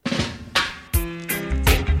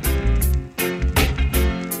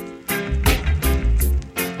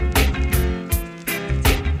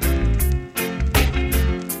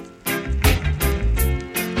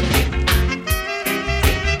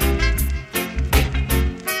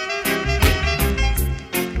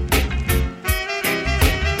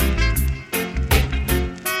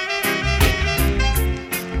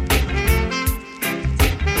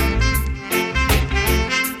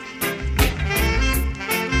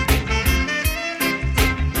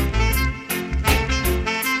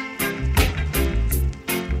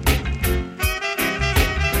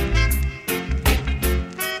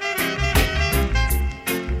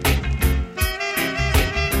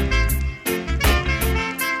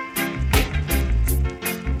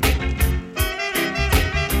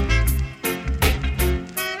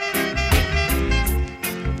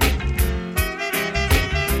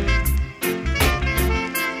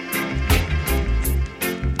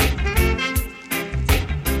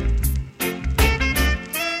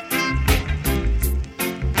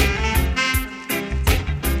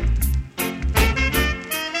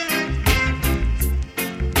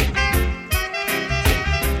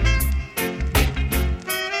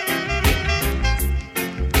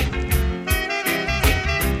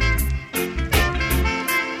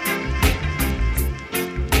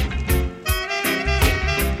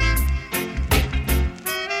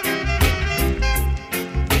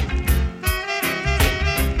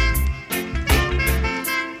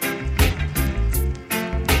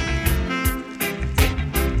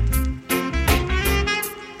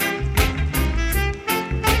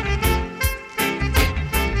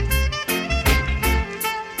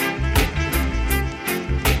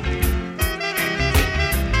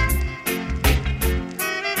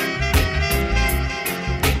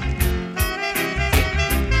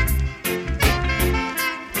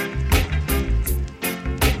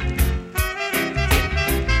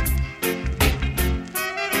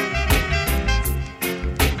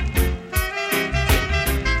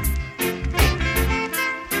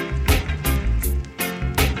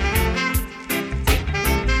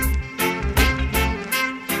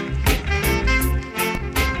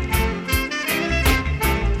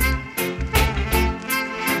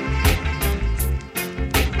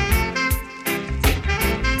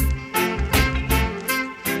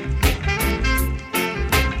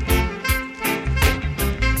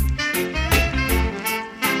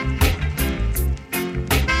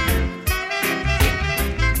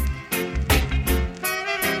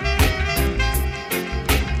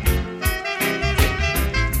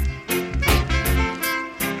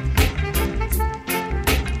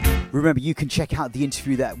 Remember, you can check out the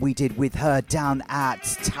interview that we did with her down at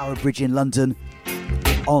Tower Bridge in London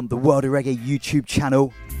on the WorldAReggae YouTube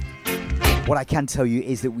channel. What I can tell you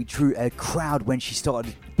is that we drew a crowd when she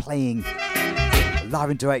started playing live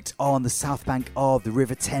and direct on the south bank of the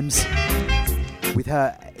River Thames with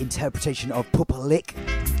her interpretation of Pupa Lick.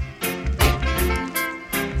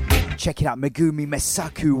 Check it out, Megumi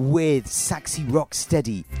Mesaku with Saxy Rock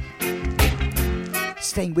Steady.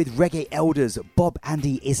 Staying with reggae elders, Bob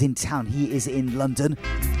Andy is in town. He is in London.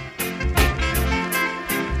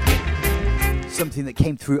 Something that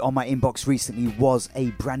came through on my inbox recently was a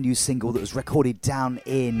brand new single that was recorded down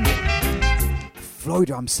in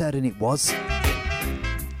Florida, I'm certain it was.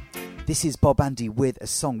 This is Bob Andy with a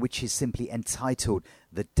song which is simply entitled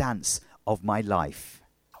The Dance of My Life.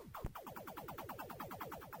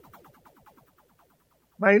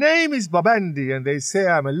 My name is Bob Andy, and they say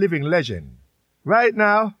I'm a living legend. Right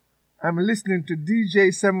now, I'm listening to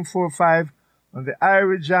DJ 745 on the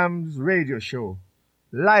Irie Jamms radio show,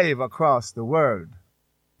 live across the world.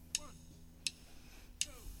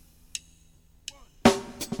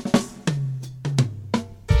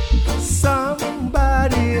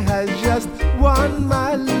 Somebody has just won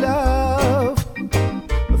my love,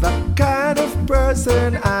 the kind of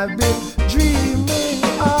person I've been dreaming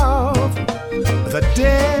of. The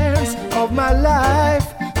dance of my life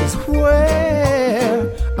is where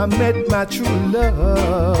I met my true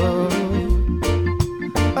love.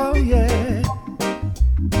 Oh yeah,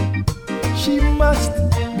 she must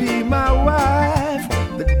be my wife,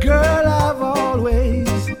 the girl I've always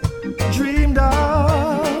dreamed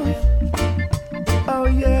of. Oh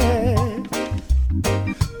yeah,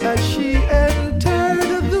 as she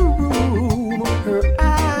entered the room, her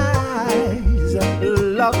eyes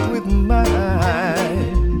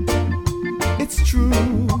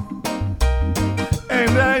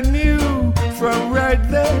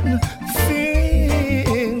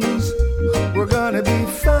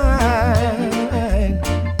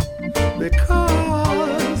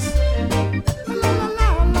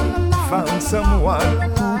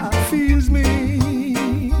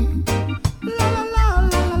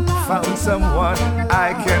someone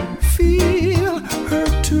I can feel her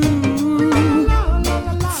too.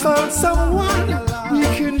 Found someone we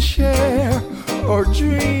can share our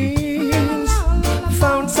dreams.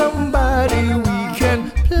 Found somebody we can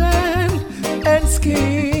plan and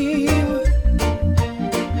scheme.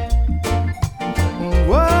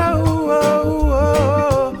 Whoa, whoa,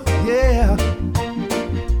 whoa, yeah,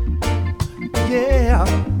 yeah.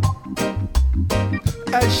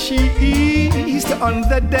 As she eased on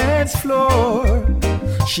the dance floor,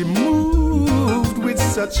 she moved with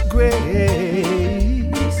such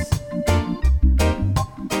grace.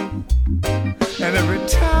 And every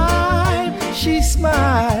time she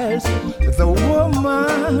smiles, the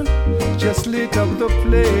woman just lit up the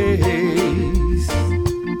place.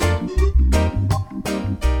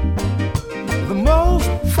 The most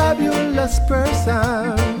fabulous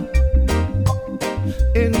person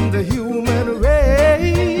in the human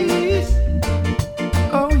race.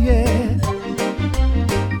 Oh yeah.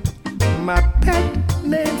 My pet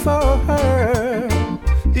name for her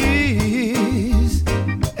is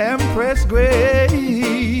Empress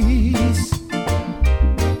Grace.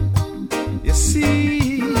 You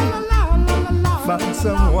see, found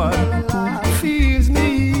someone who feels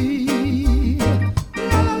me.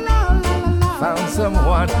 Found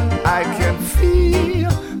someone I can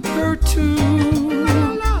feel her too.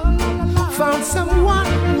 Found someone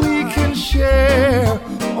we can share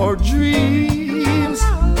our dreams.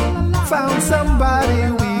 Found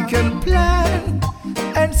somebody we can plan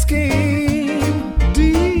and scheme.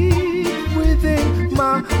 Deep within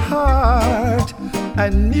my heart, I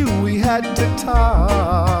knew we had to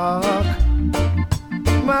talk,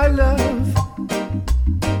 my love,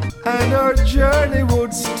 and our journey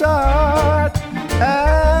would start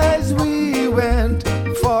as we went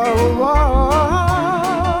for a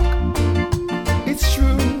walk. It's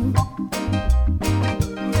true,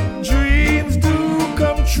 dreams do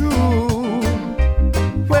come true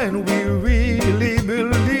when we really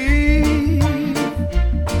believe.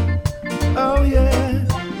 Oh yeah,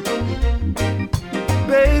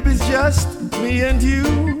 baby's just me and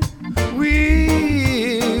you.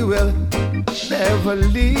 We will never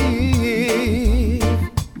leave.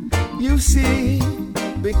 You see,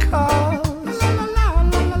 because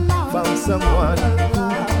found someone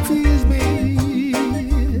who feels me.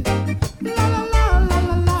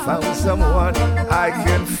 Found someone I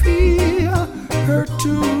can feel her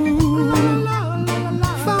too.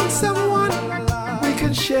 Found someone we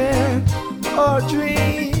can share our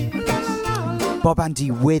dreams. Bob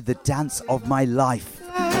Andy with The Dance of My Life.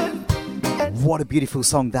 What a beautiful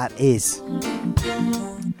song that is.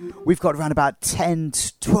 We've got around about 10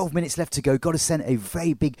 to 12 minutes left to go. Got to send a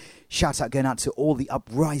very big shout out going out to all the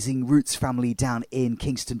Uprising Roots family down in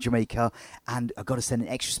Kingston, Jamaica. And I've got to send an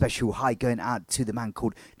extra special hi going out to the man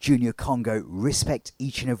called Junior Congo. Respect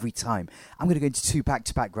each and every time. I'm going to go into two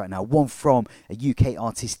back-to-back right now. One from a UK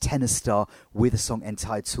artist, Tenor Star, with a song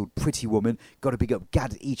entitled Pretty Woman. Got to big up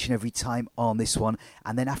GADD each and every time on this one.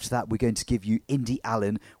 And then after that, we're going to give you Indy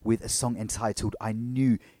Allen with a song entitled I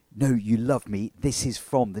Know You Love Me. This is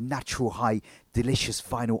from the Natural High Delicious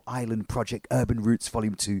Vinyl Island Project Urban Roots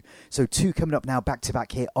Volume 2. So two coming up now back to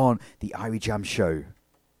back here on the Irie Jamms Show.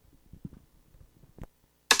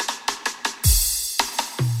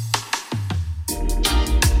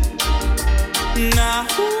 Now,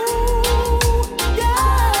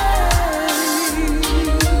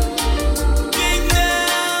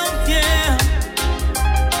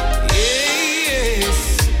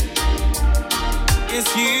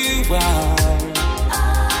 you are,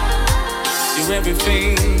 you're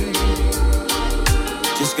everything.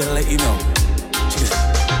 Just gonna let you know.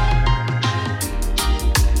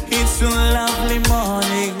 It's a lovely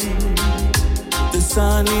morning. The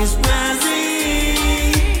sun is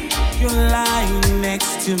rising. You're lying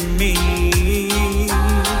next to me.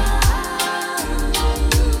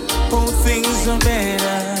 Oh, things are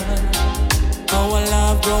better. Our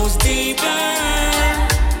love grows deeper,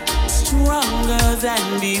 stronger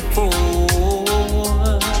than before.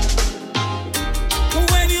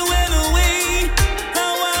 When you went away,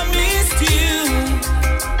 how I missed you.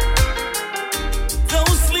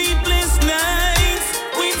 Those sleepless nights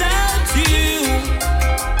without you.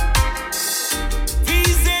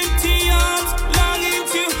 These empty arms longing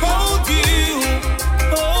to hold you.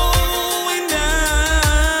 Oh, and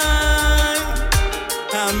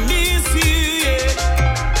I miss you,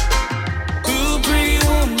 yeah. Ooh, pretty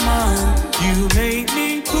woman, you make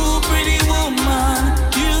me cool, pretty woman.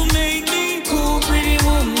 You make me cool, pretty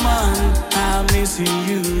woman. I'm missing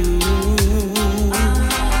you.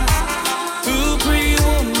 Ooh, pretty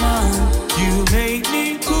woman, you make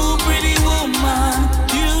me cool, pretty woman.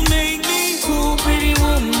 You make me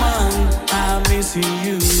missing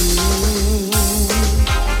you.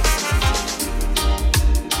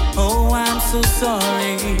 Oh, I'm so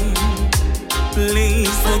sorry.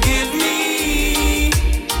 Please forgive me.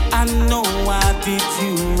 I know I did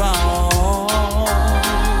you wrong.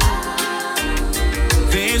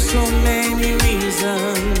 There's so many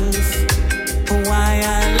reasons why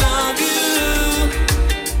I love you.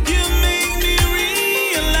 You make me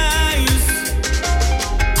realize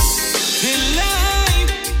that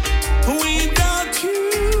life without you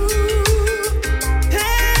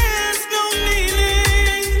has no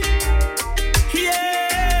meaning.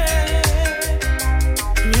 Yeah,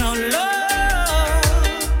 your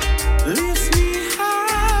love lifts me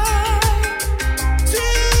high to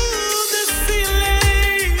the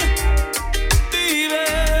ceiling, baby.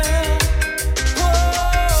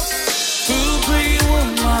 Cool pretty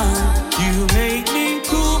woman, you make me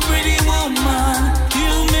cool pretty woman.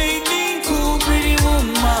 You make me cool pretty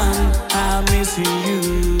woman. I'm missing you.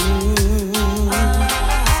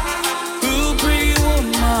 Cool pretty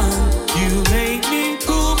woman, you make me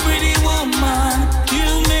cool pretty woman. You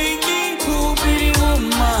make me cool pretty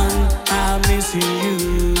woman. I'm missing you,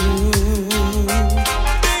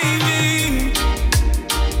 baby.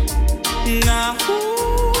 Now,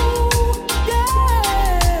 yeah.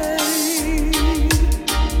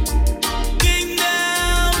 Get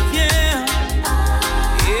down, yeah.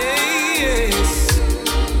 Yes.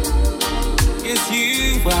 Yes, you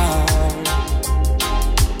are.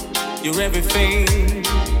 You're everything.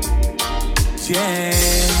 Yeah.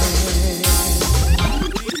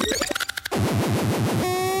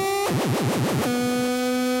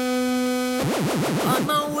 On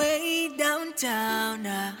my way downtown, I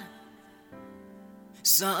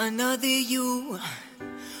saw another you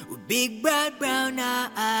with big bright brown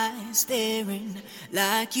eyes staring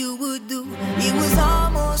like you would do. It was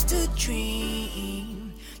almost a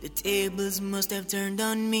dream. The tables must have turned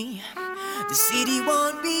on me. The city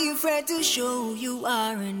won't be afraid to show you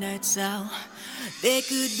are, and that's how they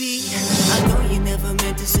could be. I know you never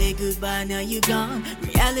meant to say goodbye, now you're gone.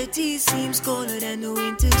 Reality seems colder than the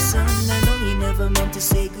winter sun. I know you never meant to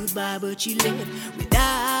say goodbye, but you left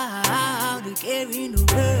without a care in the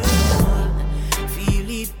world. Feel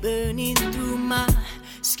it burning through my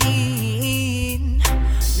skin.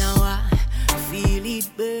 Now I feel it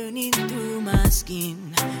burning through my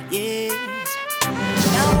skin. Yes.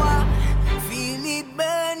 Now I feel it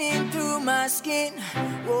burning through my skin.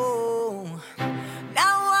 Whoa.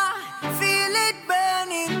 Now I feel it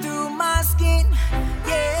burning through my skin.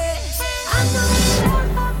 Yes. I know you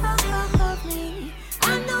love me. I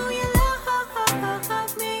know you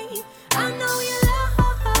love me. I know you love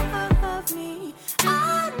me. I know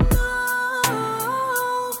you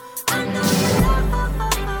love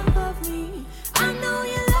me. I know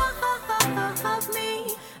you love me.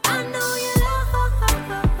 I know you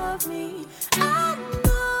love me. I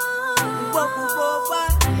know.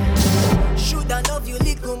 Should I love you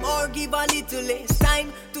little more, give a little less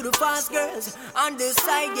time to the fast girls on the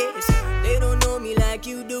side, yes. They don't know me like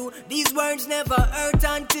you do. These words never hurt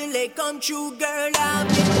until they come true, girl. I've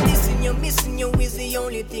been missing you is the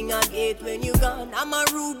only thing I get when you're gone. I'm a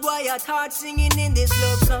rude boy at heart singing in this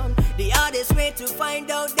love song. The hardest way to find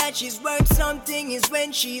out that she's worth something is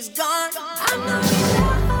when she's gone. I know you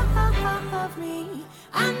love me.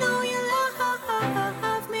 I know you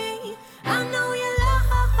love me. I know you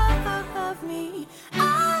love me. I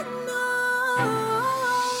know you love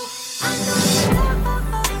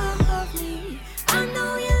me. I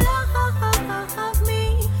know you love me.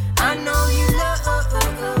 I know you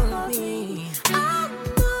love me. I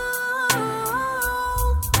know.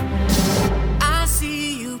 I see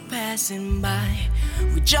you passing by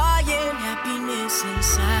with joy and happiness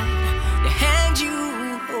inside. The hand you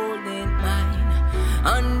hold in mine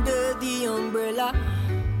under the umbrella.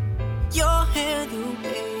 Your hair, the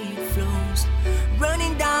way it flows,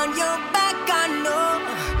 running down your back, I know.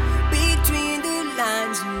 Between the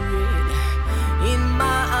lines you read in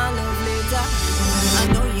my love letter. I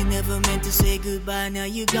know you never meant to say goodbye, now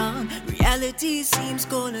you're gone. Reality seems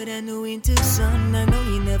colder than the winter sun. I know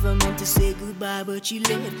you never meant to say goodbye, but you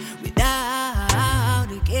left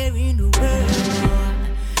without a care in the world.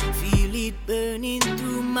 Feel it burning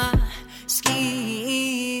through my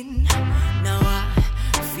skin. Now I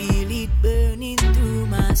feel it burning through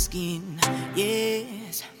my skin.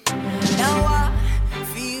 Yes. Now I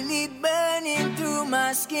feel it burning through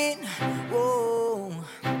my skin. Whoa.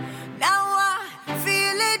 Now I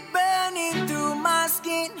feel it burning through my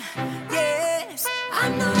skin. Yes. I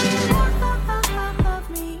know you love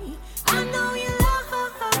me. I know you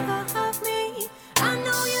love me. I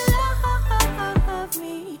know you love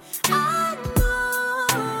me. I know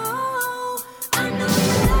you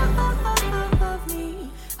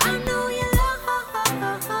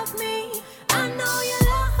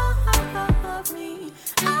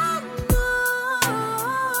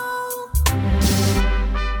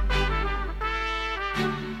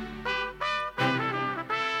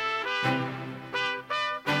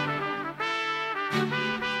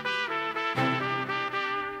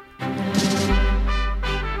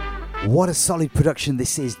What a solid production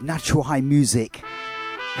this is. Natural High Music.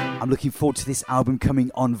 I'm looking forward to this album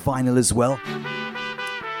coming on vinyl as well.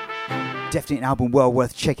 Definitely an album well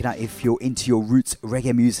worth checking out if you're into your roots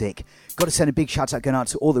reggae music. Got to send a big shout out going out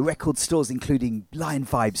to all the record stores, including Lion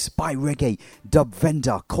Vibes, Buy Reggae, Dub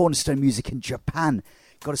Vendor, Cornerstone Music in Japan.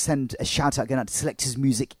 Got to send a shout out going out to Selectors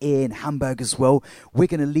Music in Hamburg as well. We're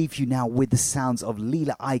going to leave you now with the sounds of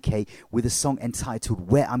Lila IK with a song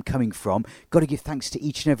entitled Where I'm Coming From. Got to give thanks to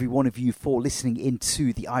each and every one of you for listening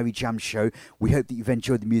into the Irie Jamms Show. We hope that you've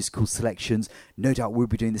enjoyed the musical selections. No doubt we'll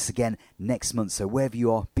be doing this again next month. So wherever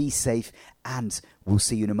you are, be safe and we'll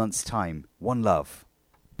see you in a month's time. One love.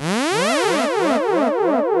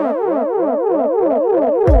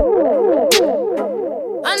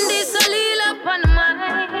 And this a Lila upon mine.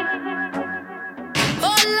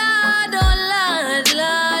 Oh Lord,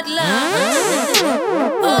 Lord,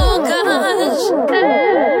 oh gosh.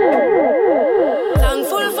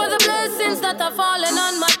 Thankful for the blessings that are falling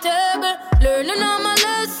on my table. Learning all my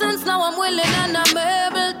lessons, now I'm willing and I'm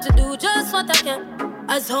able to do just what I can.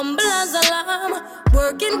 As humble as a lamb,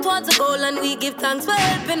 working towards a goal, and we give thanks for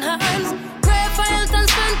helping hands. Pray for health and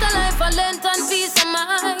strength, a life, a length and peace of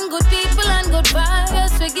mind. Good people and good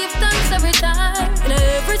vibes, we give thanks every time. In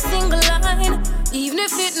every single line, even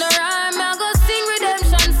if it no rhyme, I go sing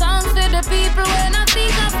redemption songs to the people when I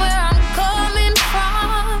think of where I'm coming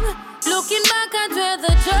from. Looking back at where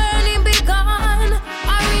the journey began,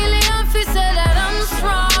 I really have to say that I'm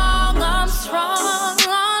strong, I'm strong.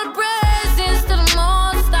 All praises to the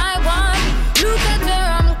most I want. Look at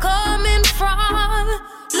where I'm coming from.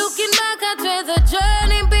 Looking back at where the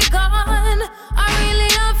journey began, I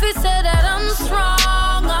really have to say that I'm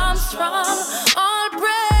strong, I'm strong. All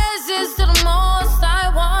praises to the most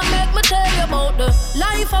I want. Make me tell you about the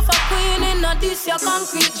life of a queen in a this your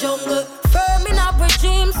concrete jungle. Firm in a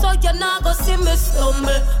regime, so you not go see me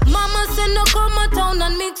stumble. Mama said no come a town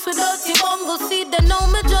and mix with dirty bungle. See they know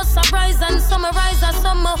me just a rise and summarize and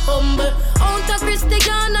some humble. Out of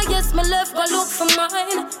Christiana, yes me left go look for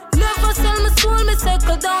mine. Never sell my soul, me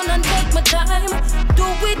settle down and take my time. Do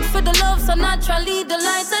it for the love, so naturally the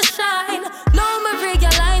lights are shine. Now me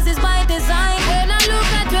realize it's by design. When I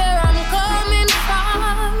look at where I'm coming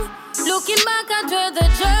from, looking back at where the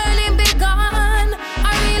journey began,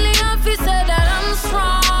 I really have to say that I'm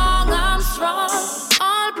strong, I'm strong.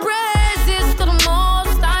 All praises to the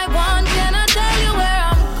most I want. Can I tell you where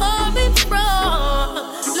I'm coming from?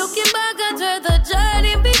 Looking back at where the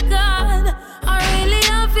journey began, I really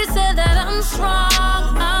have to say that I'm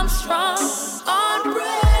strong, I'm strong. All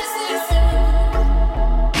praises.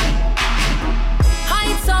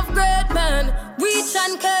 Heights of great men, reach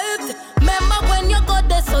and kept. Remember when you got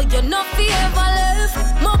there, so you not fear ever left.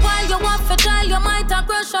 More while you want for child, you might have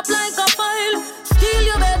crush up like a file. Still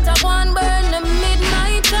you better go and burn the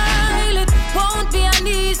midnight tile. It won't be an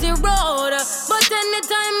easy road, but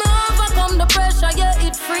anytime I overcome the pressure, yeah,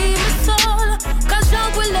 it free my soul. Cause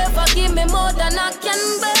love will never give me more than I can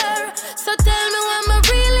bear. So tell me when I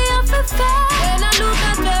really have to fair. When I look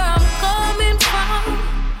at where I'm coming from,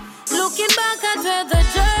 looking back at where the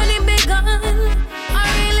journey began, I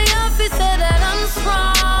really have to say that I'm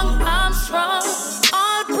strong, I'm strong.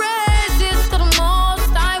 All praises to the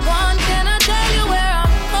most I want. Can I tell you where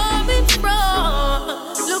I'm coming from?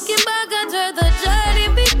 Looking back at where the journey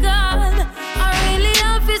began, I really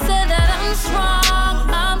have to say that I'm strong,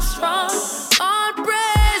 I'm strong. All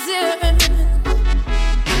praises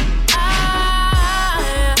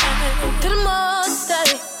to the most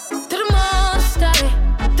high,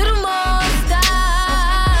 to the most high,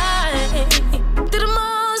 to the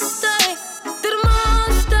most high, to the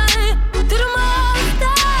most high, to the most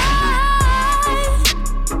high, to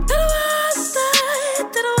the most high,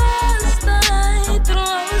 to the most high, to the most high, to the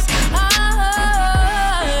most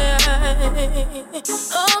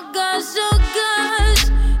high.